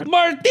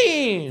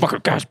 Martin. Fucking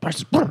gas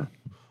prices.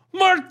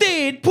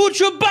 Martin, put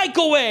your bike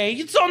away.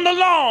 It's on the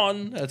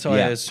lawn. That's how I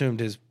Yeah. assumed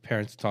his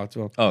parents talked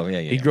to him. Oh yeah,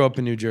 yeah. He grew up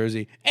in New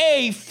Jersey.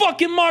 Hey,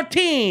 fucking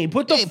Martin,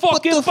 put the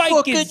fucking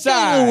bike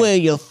inside.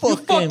 you You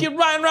fucking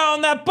riding around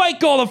on that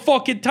bike all the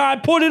fucking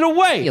time. Put it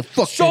away. You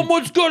fucking-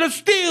 Someone's gonna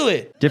steal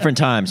it. Different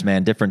times,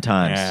 man. Different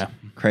times. Yeah.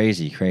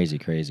 Crazy, crazy,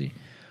 crazy.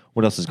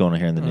 What else is going on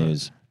here in the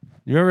news?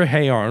 You remember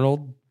Hey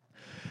Arnold?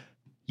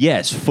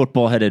 Yes,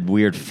 football-headed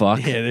weird fuck.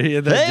 Yeah,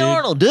 that Hey dude.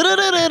 Arnold.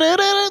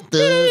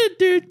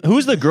 Dude.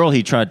 Who's the girl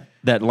he tried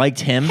that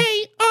liked him?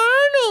 Hey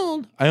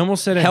Arnold. I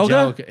almost said Helga?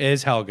 Angelica. It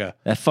is Helga.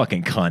 That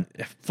fucking cunt.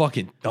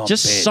 Fucking dumb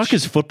Just bitch. suck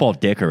his football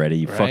dick already,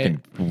 you Right?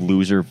 fucking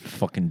loser,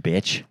 fucking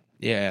bitch.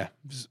 Yeah,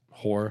 just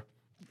whore.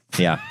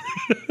 Yeah.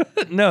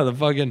 No, the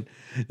fucking.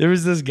 There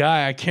was this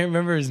guy. I can't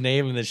remember his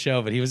name in the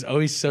show, but he was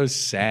always so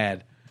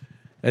sad.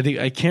 I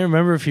can't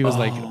remember if he was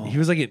like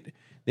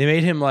they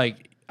made him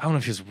like, I don't know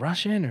if he was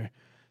Russian or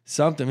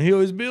something. He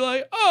always be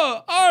like,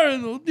 "Oh,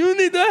 Arnold, you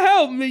need to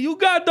help me. You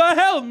got to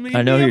help me."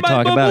 I know who Me you're and my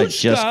talking about.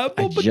 babushka.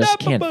 I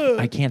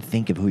just can't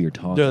think of who you're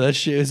talking No, that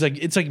shit is like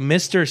it's like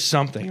Mr.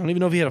 Something. I don't even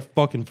know if he had a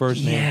fucking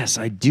first name. Yes,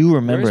 I do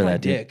remember Where's my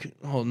that dude. dick?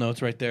 Oh no,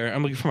 it's right there.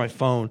 I'm looking for my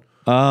phone.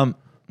 I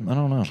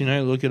don't know. Can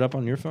I look it up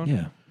on your phone?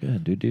 Yeah,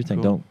 good, dude. Do your thing.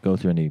 Cool. Don't go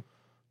through any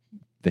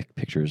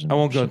pictures. And I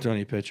won't go shit. through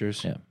any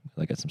pictures. Yeah,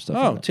 I got some stuff.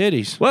 Oh, in there.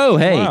 titties. Whoa,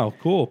 hey. Wow,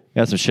 cool.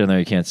 Got some shit in there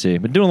you can't see.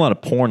 Been doing a lot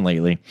of porn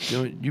lately.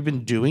 You've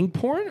been doing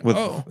porn? With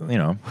Oh. you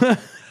know,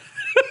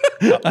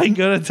 I'm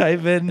going to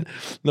type in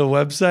the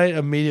website.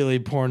 Immediately,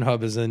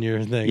 Pornhub is in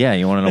your thing. yeah.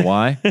 You want to know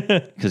why?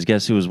 Because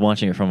guess who was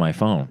watching it from my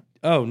phone?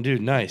 Oh,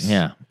 dude, nice.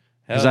 Yeah,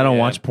 because I don't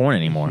watch porn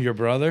anymore. Your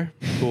brother?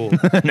 Cool.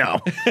 No.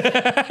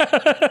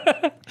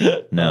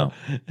 No.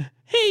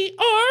 Hey,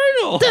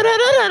 Arnold.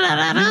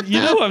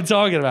 You know what I'm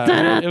talking about.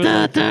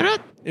 Right?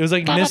 It was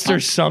like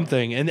Mr.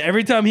 Something. And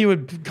every time he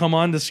would come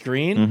on the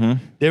screen,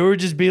 there would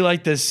just be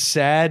like this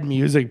sad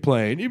music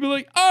playing. He'd be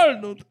like,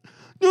 Arnold,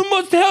 you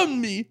must help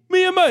me.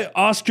 Me and my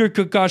Oscar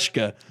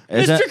Kokoschka.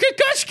 Mr.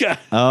 Kokoschka.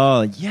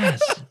 Oh,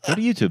 yes. Go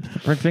to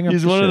YouTube. Print finger.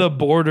 He's one of the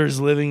boarders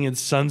living in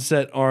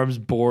Sunset Arms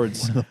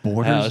Boards. One of the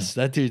boarders? House.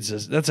 That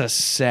dude's that's a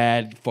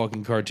sad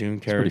fucking cartoon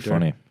character. Pretty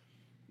funny.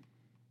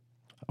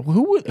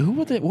 What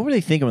were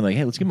they thinking when like,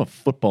 hey, let's give him a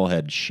football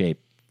head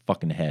shape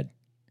fucking head?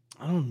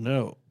 I don't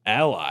know.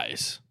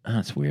 Allies. Oh,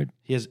 that's weird.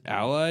 He has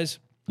allies.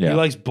 Yeah. He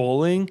likes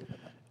bowling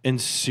and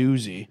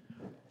Susie.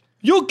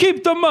 You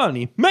keep the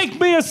money. Make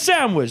me a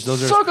sandwich.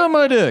 Suck on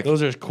my dick.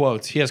 Those are his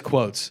quotes. He has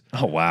quotes.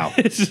 Oh, wow.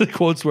 It's just the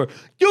quotes where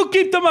you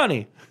keep the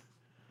money.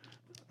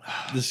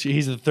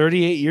 He's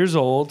 38 years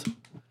old,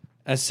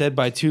 as said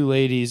by two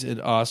ladies at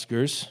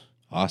Oscars.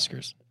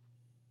 Oscars.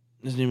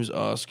 His name is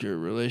Oscar.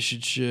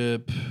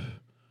 Relationship.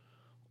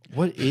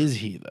 What is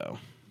he, though?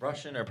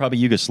 Russian or probably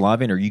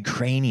Yugoslavian or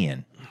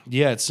Ukrainian.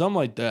 Yeah, it's something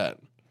like that.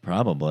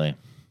 Probably.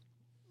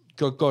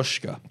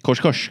 Kokoschka.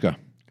 Koshkoshka.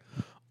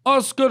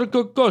 Oscar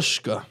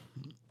Kokoschka.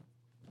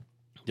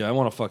 Yeah, I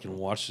want to fucking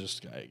watch this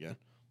guy again.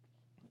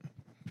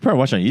 You probably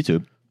watch on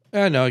YouTube.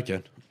 I know I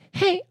can.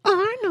 Hey,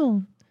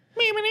 Arnold.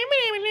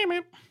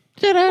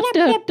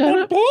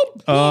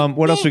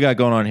 What else we got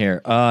going on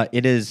here?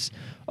 It is.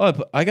 Oh,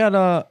 I got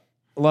a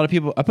lot of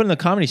people. I put in the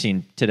comedy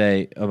scene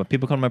today.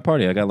 People come to my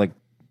party. I got like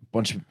a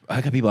bunch of.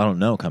 I got people I don't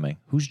know coming.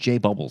 Who's Jay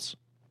Bubbles?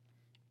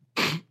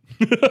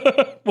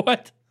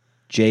 What?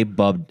 Jay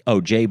Bub.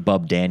 Oh, Jay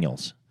Bub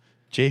Daniels.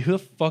 Jay, who the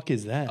fuck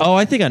is that? Oh,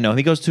 I think I know him.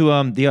 He goes to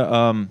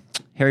the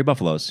Harry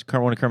Buffaloes.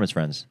 One of Kermit's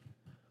friends.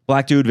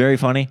 Black dude, very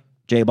funny.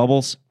 Jay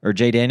Bubbles or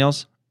Jay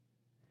Daniels.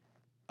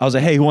 I was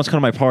like, hey, who wants to come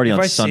to my party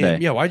on Sunday?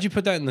 Yeah, why'd you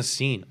put that in the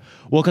scene?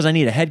 Well, because I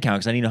need a head count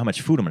because I need to know how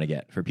much food I'm going to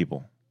get for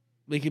people.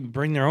 They can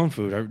bring their own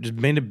food. I just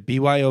made it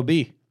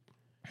BYOB.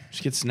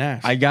 Just get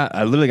snacks. I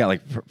literally got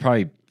like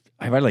probably,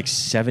 I invited like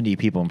 70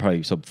 people and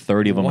probably so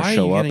 30 of them will Why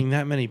show are you up. getting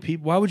that many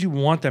people? Why would you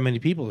want that many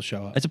people to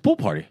show up? It's a pool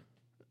party.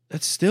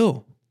 That's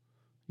still,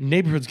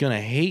 neighborhood's going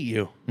to hate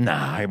you. Nah,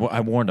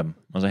 I warned them.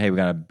 I was like, hey, we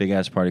got a big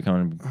ass party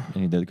coming.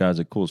 And the guy's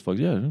like, cool as fuck.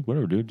 Yeah,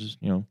 whatever, dude. Just,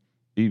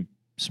 be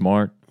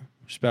smart,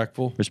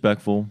 respectful.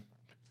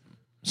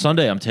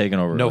 Sunday, I'm taking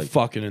over. No like,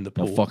 fucking in the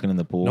pool. No fucking in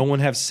the pool. No one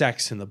have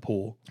sex in the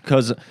pool.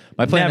 Because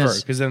my plan Never,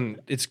 is. because then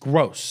it's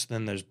gross.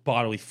 Then there's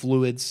bodily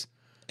fluids.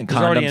 And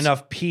There's already condoms.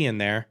 enough pee in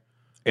there.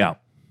 Yeah.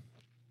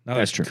 Now That's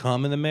there's true.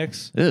 cum in the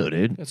mix. Ew,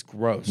 dude. That's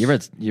gross. You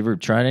ever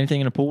tried anything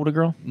in a pool with a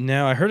girl?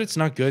 No, I heard it's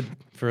not good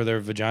for their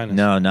vaginas.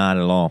 No, not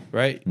at all.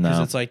 Right? No.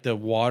 Because it's like the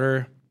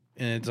water,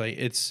 and it's like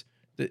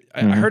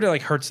I heard it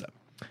like hurts them.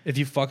 If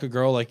you fuck a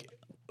girl like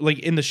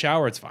in the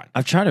shower, it's fine.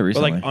 I've tried it But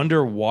recently. like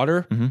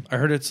underwater, I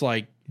heard it's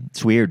like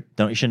It's weird.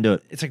 You shouldn't do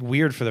it. it's like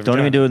weird for the Don't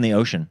vagina. even do it in the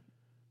ocean.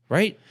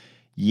 Right?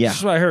 Yeah.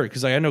 That's what I heard.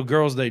 Because like I know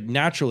girls, they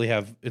naturally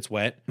have it's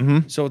wet,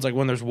 so it's like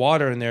when there's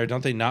water in there,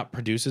 don't they not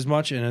produce as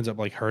much and ends up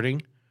like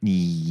hurting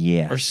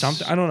Yes. or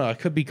something? I don't know. I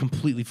could be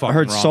completely fucking I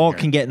heard wrong salt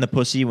here. can get in the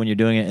pussy when you're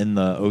doing it in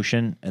the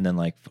ocean, and then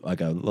like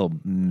a little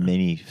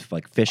mini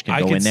like fish can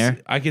go in there.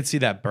 I could see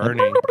that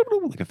burning.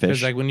 Like a fish.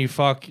 Because like when you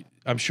fuck,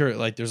 I'm sure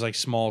like there's like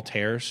small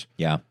tears.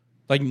 Yeah.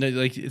 Like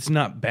it's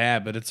not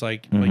bad, but it's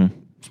like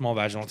small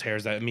vaginal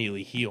tears that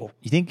immediately heal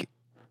You think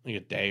like a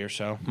day or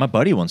so. my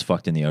buddy once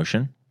fucked in the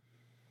ocean?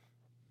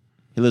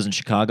 He lives in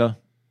Chicago.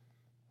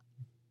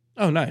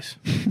 Oh, nice.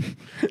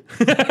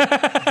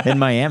 In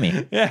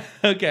Miami. Yeah.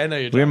 Okay, I know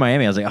you're. We were in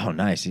Miami. I was like, oh,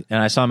 nice. And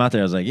I saw him out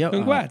there. I was like, yo.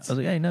 Congrats. I was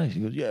like, hey, nice.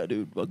 He goes, yeah,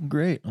 dude, fucking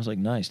great. I was like,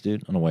 nice,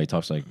 dude. I don't know why he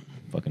talks like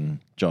fucking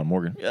John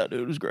Morgan. Yeah,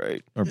 dude, it was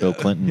great. Or Bill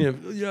Clinton. Yeah,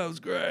 it was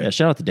great. Yeah,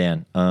 shout out to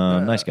Dan.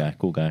 Nice guy.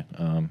 Cool guy.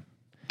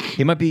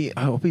 He might be,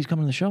 I hope he's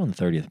coming to the show on the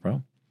 30th,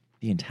 bro.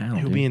 Be in town.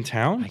 He'll dude. be in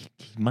town.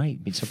 He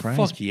might be surprised.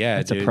 Fuck yeah,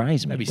 That'd dude.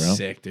 surprise me, That'd be bro.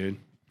 sick, dude.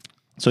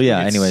 So yeah,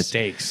 Get anyways.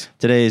 steaks.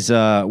 Today's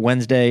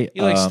Wednesday.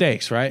 You like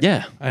steaks, right?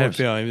 yeah, I had a course.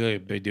 feeling you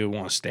like, big dude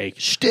want a steak.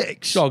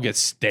 Steaks. I'll get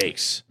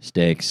steaks.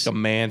 Steaks. A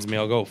man's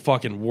meal. Go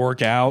fucking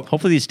work out.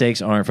 Hopefully these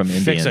steaks aren't from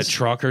Fix Indians. a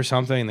truck or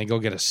something, and then go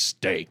get a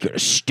steak. Get a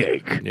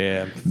steak.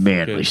 Yeah,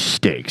 Manly good.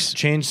 steaks.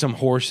 Change some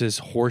horses'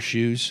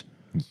 horseshoes.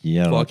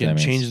 Yeah, I don't know what that Fucking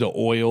means. change the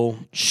oil.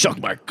 Suck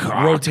my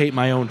cock. Rotate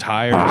my own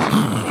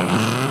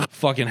tires.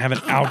 Fucking have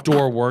an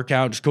outdoor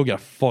workout. Just go get a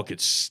fucking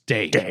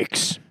steak.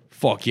 Steaks.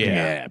 Fuck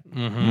yeah.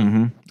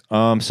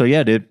 So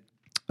yeah, dude.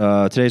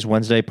 Today's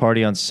Wednesday,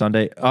 party on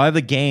Sunday. I have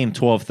the game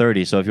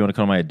 12:30. So if you want to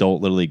come to my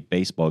adult Little League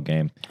baseball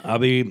game, I'll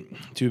be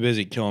too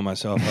busy killing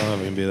myself. I don't know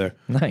if I can be there.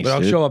 Nice, But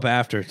I'll dude. show up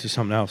after to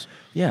something else.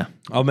 yeah.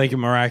 I'll make a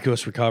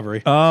miraculous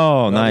recovery.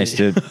 Oh, nice,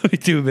 dude. I'll be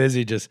too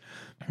busy just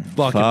fucking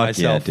Fuck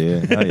myself. yeah,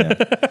 dude. Hell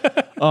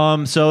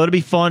yeah. So it'll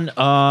be fun.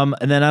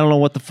 And then I don't know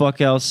what the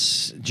fuck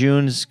else.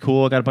 June's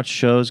cool. I got a bunch of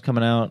shows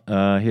coming out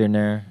here and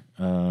there.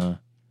 And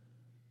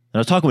I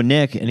was talking with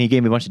Nick, and he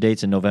gave me a bunch of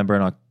dates in November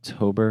and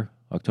October,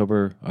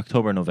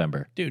 and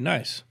November. Dude,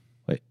 nice.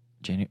 Wait,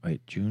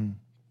 June.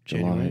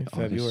 January,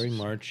 July, February, August.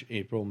 March,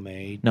 April,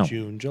 May, No.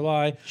 June,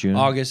 July, June.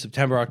 August,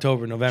 September,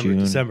 October, November, June,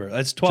 December.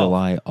 That's 12.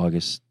 July,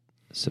 August,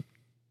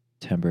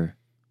 September,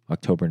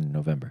 October, and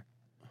November.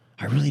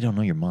 I really don't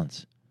know your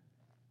months.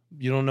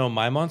 You don't know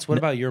my months? What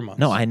about your months?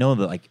 No, I know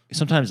that, like,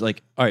 sometimes,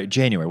 like, all right,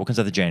 January. What comes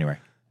after January?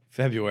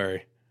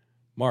 February,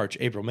 March,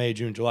 April, May,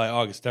 June, July,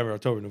 August, September,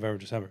 October, November,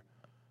 December.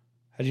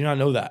 How do you not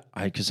know that?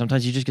 Because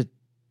sometimes you just get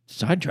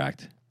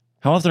sidetracked.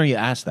 How often are you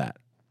asked that?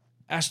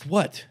 Asked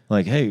what?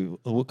 Like, hey,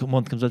 what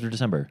month comes after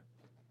December?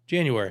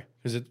 January,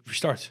 because it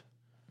restarts.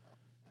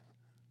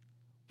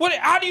 What?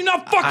 How do you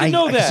not fucking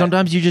know that?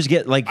 Sometimes you just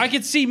get, like, I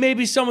could see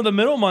maybe some of the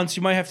middle months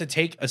you might have to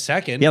take a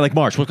second. yeah, like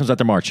March. What comes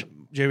after March?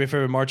 January,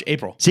 February, March,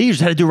 April. See, you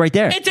just had to do it right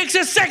there. It takes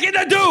a second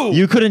to do.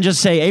 You couldn't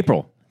just say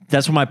April.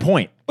 That's my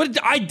point. But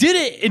I did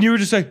it, and you were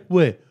just like,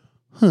 wait,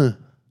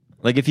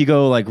 Like, if you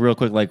go, like, real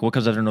quick, like, what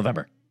comes after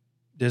November?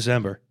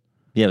 December.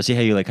 Yeah, but see how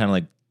you, like, kind of,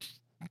 like,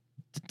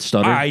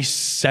 stutter? I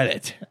said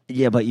it.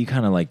 Yeah, but you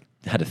kind of, like,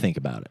 had to think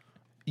about it.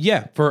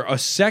 Yeah, for a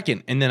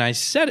second, and then I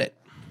said it.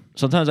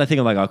 Sometimes I think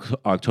of, like,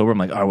 October. I'm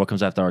like, oh, what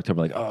comes after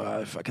October? Like,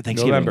 oh, fucking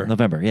Thanksgiving.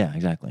 November. Yeah,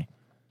 exactly.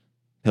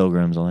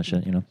 Pilgrims, all that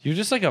shit, you know? You're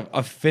just like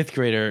a fifth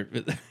grader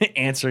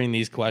answering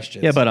these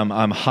questions. Yeah, but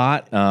I'm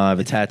hot. I have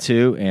a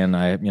tattoo, and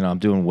I'm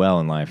doing well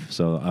in life,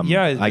 so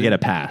I get a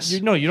pass. You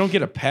don't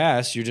get a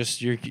pass.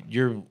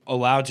 You're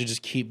allowed to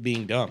just keep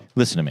being dumb.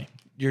 Listen to me.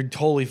 You're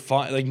totally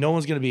fine. Like, no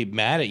one's gonna be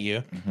mad at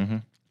you. Mm-hmm.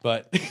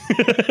 But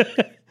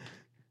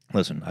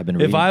Listen, I've been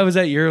reading. if I was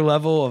at your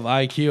level of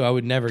IQ, I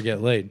would never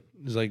get laid.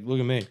 It's like, look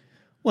at me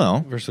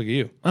well, versus look at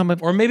you. or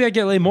Or maybe I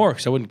get laid more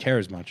because I wouldn't care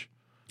as much.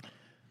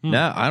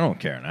 now I don't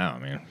care now. I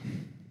mean,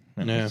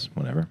 Yeah. it's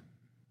whatever.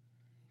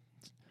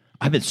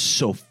 I've been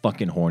so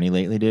fucking horny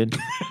lately, dude.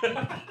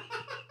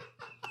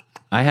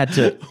 I had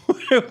to.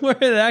 Where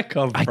did that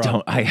come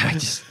from? I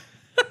just.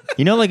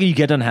 Like when you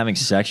get done having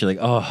sex, you're like,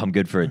 oh, I'm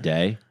good for a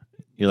day.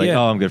 You're like, Yeah.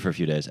 oh, I'm good for a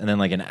few days, and then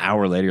like an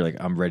hour later, you're like,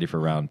 I'm ready for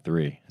round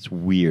 3. It's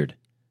weird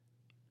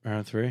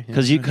Round 3.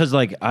 because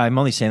like I'm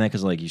only saying that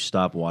because like you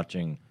stop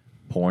watching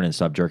porn and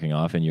stop jerking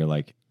off, and you're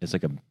like, it's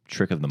like a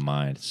trick of the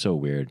mind. It's so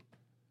weird.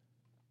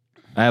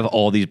 I have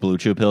all these Blue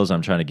Chew pills.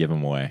 I'm trying to give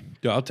them away.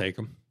 Dude, I'll take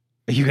them.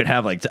 You could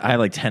have I have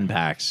like 10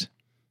 packs.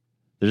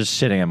 They're just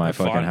sitting at my They're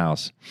fucking fun.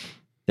 house.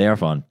 They are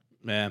fun,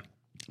 Man,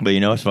 but you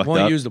know what's fucked I've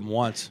only up? used them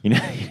once. You know,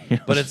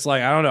 But it's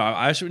like, I don't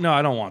know.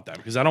 I don't want that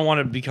because I don't want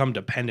to become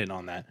dependent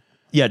on that.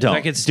 yeah, don't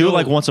I could do still- it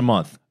like once a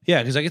month.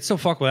 Yeah, because I could still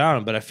fuck without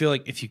them. But I feel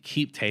like if you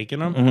keep taking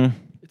them, Mm-hmm.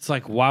 it's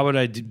like, why would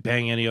I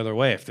bang any other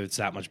way if it's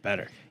that much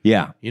better?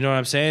 Yeah, You know what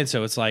I'm saying?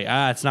 So it's like,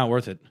 it's not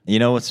worth it. you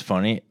know what's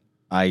funny?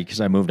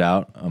 Because I moved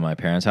out of my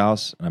parents'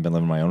 house and I've been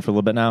living on my own for a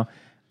little bit now.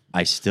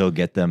 I still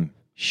get them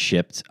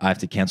shipped. I have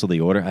to cancel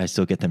the order. I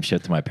still get them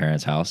shipped to my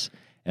parents' house.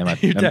 And my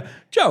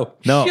Joe,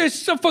 no, you're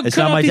so fucking it's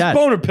cut not off my these dad.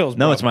 boner pills,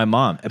 bro. No, it's my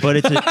mom. But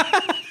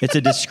it's a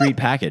discreet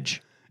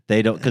package.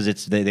 They don't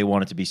because they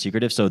want it to be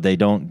secretive, so they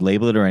don't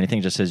label it or anything.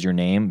 It just says your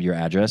name, your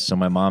address. So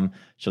my mom,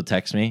 she'll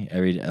text me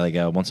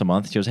once a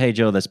month. She goes, "Hey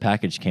Joe, this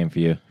package came for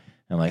you." And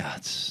I'm like,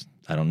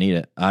 I don't need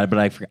it. But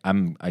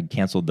I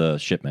canceled the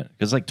shipment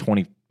because it's like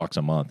 $20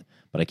 a month.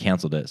 But I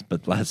canceled it.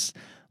 But last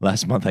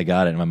month I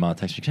got it, and my mom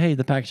texted me, "Hey,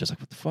 the package." I was like,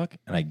 "What the fuck?"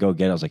 And I go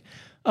get it. I was like,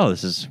 "Oh,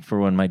 this is for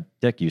when my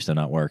dick used to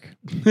not work."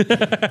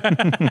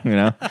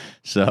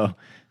 So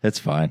that's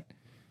fine.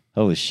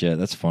 Holy shit,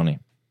 that's funny.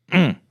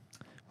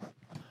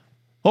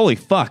 Holy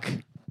fuck.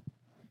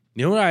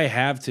 You know what I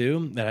have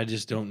too that I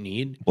just don't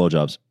need?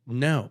 Blowjobs.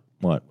 No.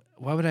 What?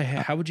 Why would I?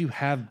 How would you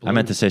have? I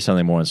meant to say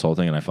something more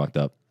insulting, and I fucked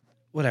up.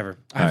 Whatever.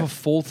 I have right. a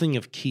full thing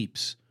of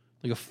Keeps,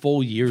 like a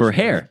full year For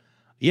hair.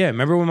 Yeah,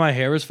 remember when my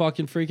hair was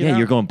fucking freaking out? Yeah,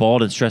 you're going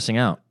bald and stressing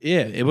out.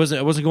 Yeah, it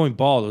wasn't going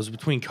bald. It was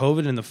between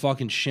COVID and the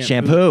fucking shampoo.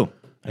 Shampoo.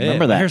 I Yeah,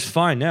 remember my that. hair's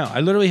fine now.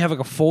 I literally have like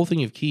a full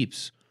thing of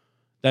Keeps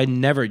that I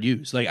never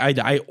use. Like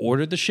I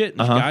ordered the shit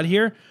and it got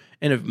here,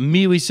 and it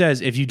immediately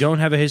says, if you don't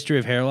have a history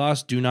of hair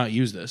loss, do not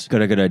use this.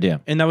 Good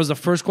idea. And that was the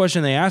first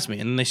question they asked me,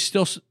 and they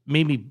still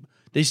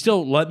they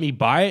still let me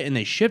buy it, and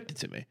they shipped it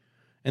to me.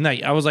 And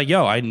I was like,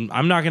 yo,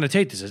 I'm not going to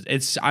take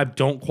this. I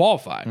don't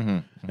qualify.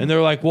 And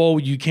they're like, well,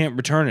 you can't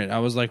return it. I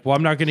was like, well,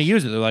 I'm not going to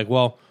use it. They're like,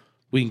 well,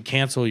 we can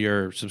cancel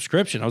your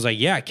subscription. I was like,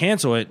 yeah,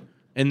 cancel it.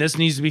 And this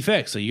needs to be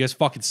fixed. So you guys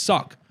fucking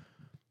suck.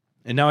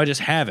 And now I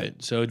just have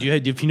it. So if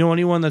you know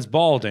anyone that's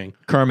balding,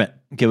 Kermit.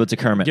 Give it to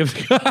Kermit. He's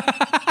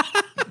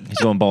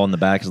going bald in the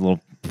back.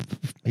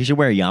 He should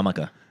wear a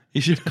yarmulke.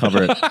 you should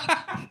Cover it.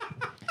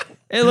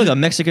 Hey, look, a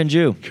Mexican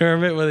Jew.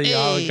 Kermit with a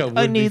yarmulke would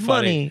I be need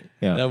funny. money.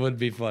 Yeah. That would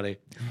be funny.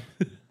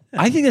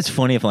 I think it's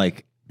funny if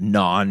like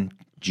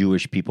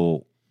non-Jewish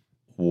people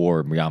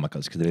wore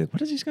yarmulkes because they're like,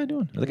 what is this guy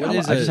doing? They're like, What I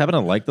is just it? happen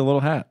to like the little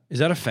hat. Is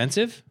that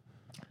offensive?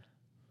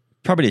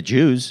 Probably to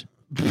Jews.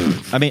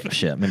 I mean,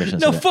 shit. Maybe I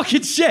shouldn't No say that.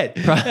 fucking shit.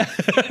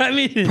 I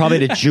mean, Probably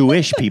to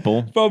Jewish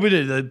people. Probably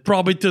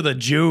to the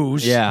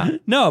Jews. Yeah.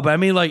 No, but I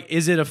mean, like,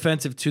 is it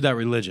offensive to that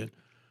religion?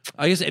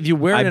 I guess if you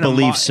wear it I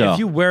believe so. if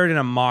you wear it in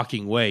a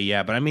mocking way,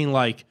 yeah. But I mean,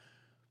 like,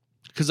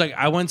 because like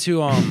I went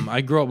to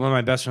I grew up with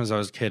my best friends when I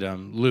was a kid.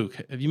 Luke,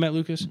 have you met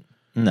Lucas?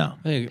 No,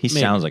 Hey, he maybe.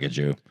 sounds like a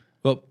Jew.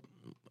 Well,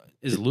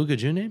 Is Luke a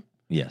Jew name?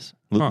 Yes.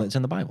 Luke, Huh. it's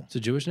in the Bible. It's a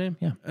Jewish name?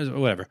 Yeah.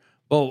 Whatever.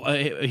 Well,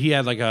 he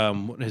had like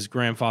his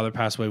grandfather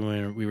passed away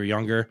when we were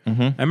younger.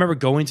 Mm-hmm. I remember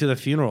going to the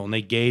funeral and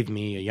they gave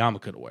me a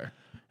yarmulke to wear.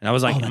 And I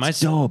was like, am I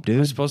dope,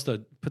 dude. supposed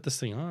to put this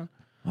thing on?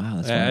 Wow,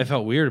 that's I funny.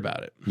 felt weird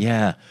about it.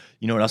 Yeah.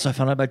 You know what else I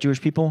found out about Jewish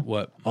people?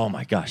 What? Oh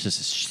my gosh,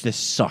 this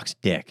sucks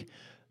dick.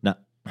 Not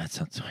I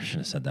shouldn't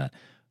have said that.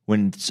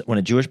 When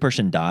a Jewish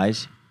person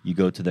dies, you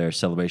go to their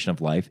celebration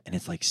of life, and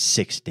it's like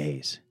 6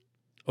 days.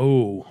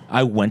 Oh.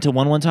 I went to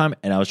one time,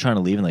 and I was trying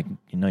to leave, and like,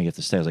 you have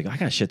to stay. I was like, I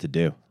got shit to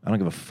do. I don't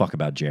give a fuck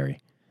about Jerry.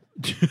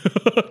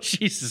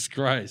 Jesus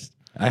Christ.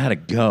 I had to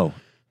go,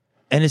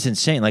 and it's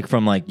insane. Like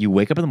from like you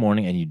wake up in the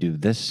morning and you do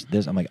this.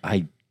 I'm like,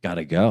 I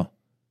gotta go.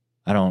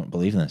 I don't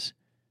believe in this.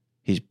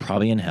 He's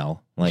probably in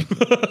hell. Like,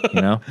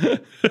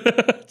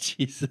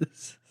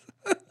 Jesus.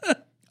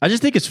 I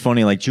just think it's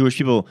funny. Like Jewish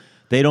people,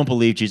 they don't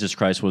believe Jesus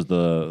Christ was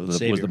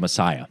the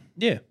Messiah.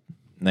 Yeah.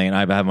 And I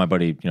have my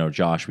buddy,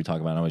 Josh. We talk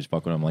about. I always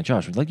fuck with him. I'm like,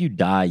 Josh, like you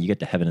die, you get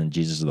to heaven, and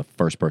Jesus is the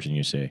first person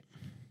you see.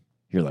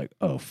 You're like,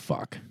 oh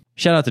fuck.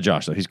 Shout out to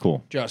Josh though. He's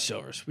cool. Josh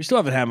Silvers. We still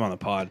haven't had him on the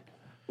pod.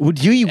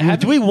 Do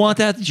we want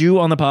that Jew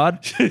on the pod?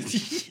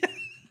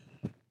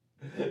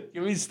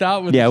 Can we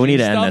stop with? Yeah, we need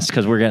to Jew end stuff? this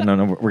because we're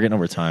getting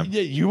over time.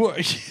 Yeah, you are.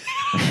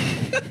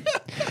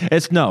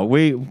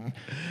 We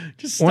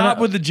Just We're stop not-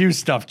 with the Jew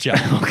stuff,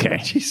 Jeff. okay.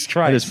 Jesus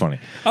Christ. It is funny.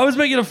 I was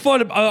making a fun.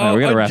 we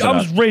gotta wrap it I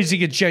was up.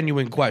 raising a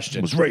genuine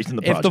question. Was raised in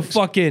the If the projects.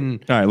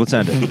 fucking All right, let's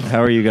end it.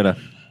 How are you gonna?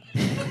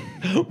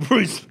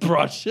 Bruce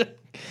Brush. There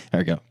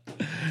we go.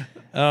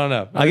 I don't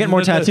know. I'll get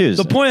more tattoos.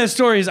 The point of the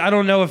story is I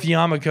don't know if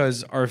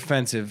yarmulkes are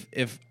offensive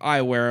if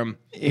I wear them.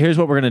 Here's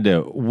what we're gonna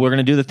do. We're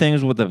gonna do the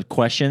things with the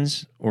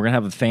questions. We're gonna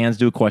have the fans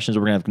do questions.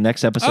 We're gonna have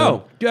next episode.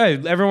 Oh, yeah,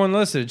 everyone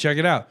listen, check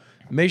it out.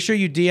 Make sure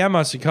you DM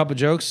us a Cup of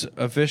Jokes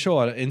official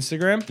on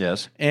Instagram.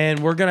 Yes. And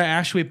we're going to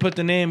actually put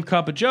the name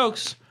Cup of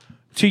Jokes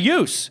to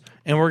use.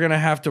 And we're going to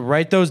have to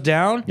write those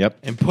down Yep.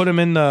 and put them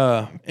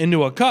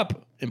into a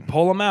cup and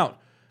pull them out.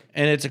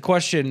 And it's a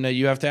question that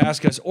you have to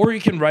ask us. Or you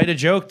can write a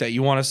joke that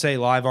you want to say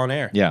live on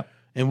air. Yeah.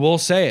 And we'll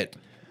say it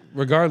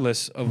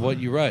regardless of what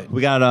you write.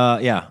 We got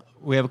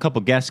we have a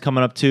couple guests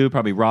coming up too.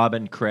 Probably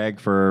Robin, Craig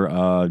for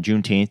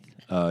Juneteenth.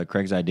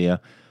 Craig's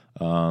idea.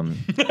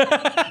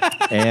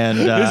 And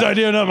His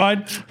idea, not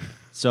mine.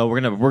 so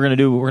we're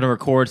gonna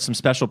record some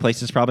special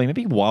places. Probably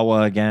maybe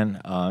Wawa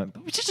again.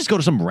 We should just go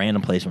to some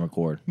random place and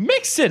record.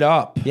 Mix it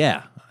up.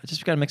 Yeah, I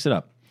just gotta mix it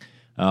up.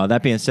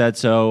 That being said,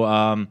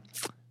 so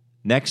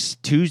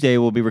next Tuesday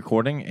we'll be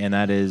recording, and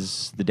that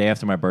is the day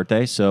after my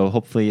birthday. So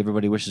hopefully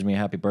everybody wishes me a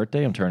happy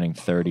birthday. I'm turning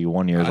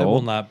 31 years I will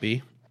old. not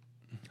be.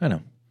 I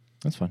know.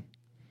 That's fine.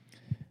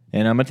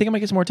 And I think I might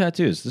get some more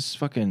tattoos.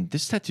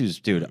 This tattoos,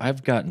 dude.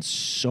 I've gotten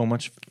so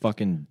much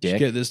fucking dick.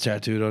 Get this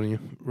tattooed on you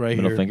right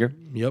Middle here. finger.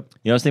 Yep. You know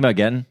what I was thinking about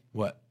getting?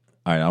 What?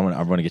 All right,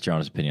 I want to get your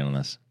honest opinion on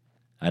this.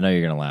 I know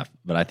you're gonna laugh,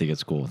 but I think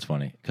it's cool. It's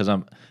funny because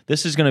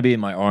this is gonna be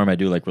my arm. I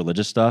do like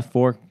religious stuff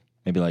for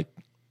maybe like.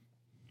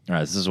 All right,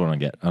 this is what I'm gonna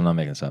get. I'm not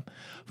making this up.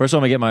 First, I'm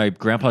gonna get my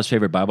grandpa's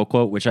favorite Bible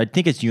quote, which I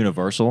think is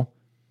universal.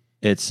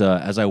 It's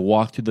as I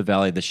walk through the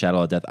valley of the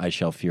shadow of death, I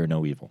shall fear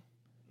no evil.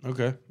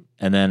 Okay.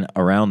 And then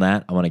around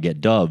that, I want to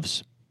get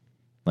doves,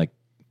 like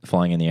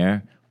flying in the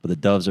air, but the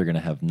doves are gonna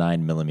have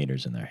 9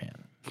 millimeters in their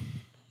hand.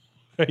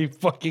 Are you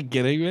fucking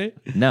kidding me?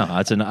 No,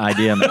 that's an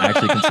idea I'm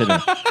actually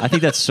considering. I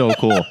think that's so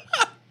cool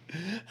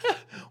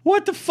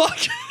What the fuck?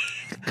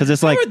 because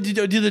it's like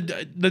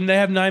Then they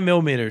have 9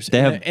 millimeters. they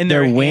have in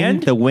their their wing.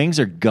 hand? The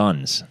wings are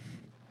guns.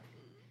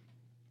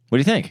 What do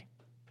you think?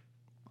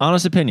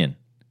 Honest opinion.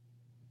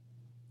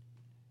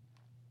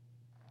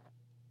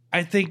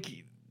 I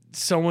think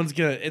someone's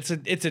gonna. It's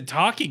a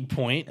talking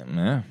point.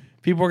 Yeah.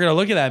 People are gonna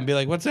look at that and be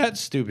like, "What's that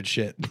stupid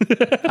shit?"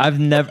 I've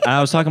never.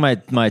 I was talking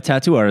to my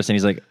tattoo artist, and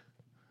he's like,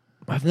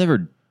 "I've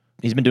never."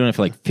 He's been doing it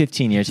for like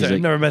 15 years. He's I've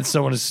like, never met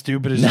someone as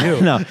stupid as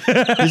you. no.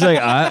 He's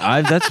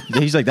like,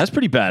 He's like, that's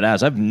pretty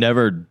badass. I've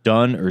never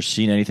done or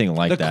seen anything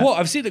like The that. quote.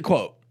 I've seen the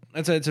quote.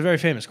 It's a very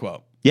famous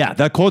quote. Yeah,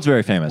 that quote's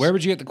very famous. Where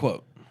would you get the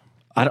quote?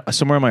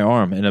 Somewhere on my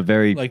arm in a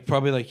very. Like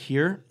probably like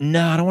here.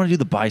 No, I don't want to do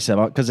the bicep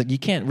because you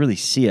can't really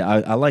see it.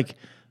 I like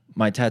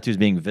my tattoos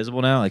being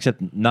visible now,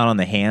 except not on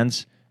the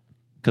hands,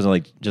 because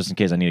like just in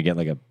case I need to get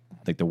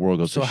like the world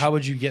goes. So to how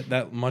would you get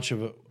that much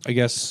of a? I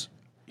guess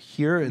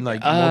here in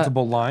like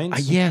multiple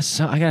lines. Yes,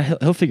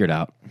 he'll figure it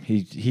out.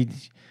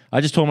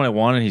 I just told him what I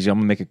wanted. I'm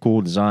gonna make a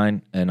cool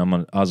design, and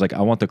I was like,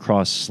 I want the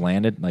cross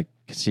slanted, like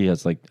see,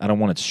 it's like I don't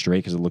want it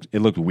straight because it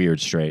looked weird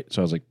straight.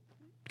 So I was like,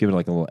 give it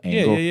like a little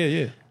angle.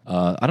 Yeah.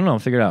 I don't know, I'll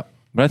figure it out.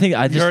 But I think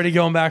You're already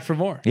going back for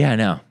more. yeah, I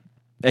know,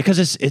 because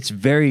it's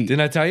very.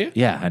 Didn't I tell you?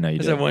 Yeah, I know you I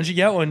did. said once you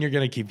get one, you're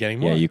gonna keep getting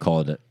more. Yeah, you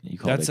called it. You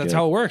called it. That's good.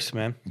 how it works,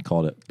 man. You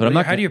called it. But I'm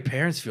not. How do your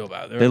parents feel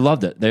about it? They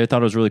loved it. They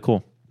thought it was really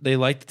cool. They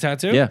like the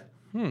tattoo? Yeah.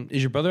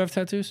 Does your brother have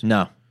tattoos?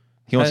 No,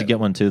 he wants to get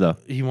one too, though.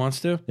 He wants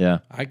to? Yeah,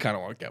 I kind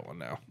of want to get one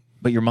now.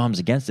 but your mom's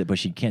against it, but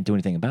she can't do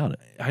anything about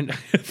it.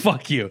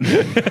 Fuck you.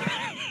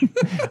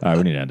 right,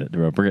 we need to end it.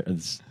 We're at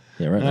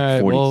All right,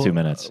 42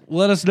 minutes.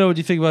 Let us know what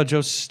you think about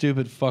Joe's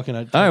stupid fucking.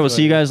 All right, we'll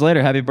see you guys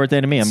later. Happy birthday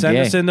to me. I'm Send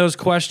gay. us in those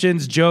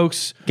questions,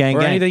 jokes, Gang,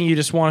 or gang. anything you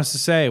just want us to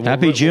say.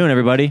 Happy June,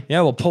 everybody.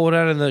 Yeah, we'll pull it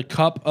out of the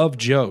cup of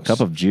jokes. Cup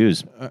of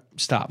Jews.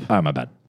 Stop. All right, my bad.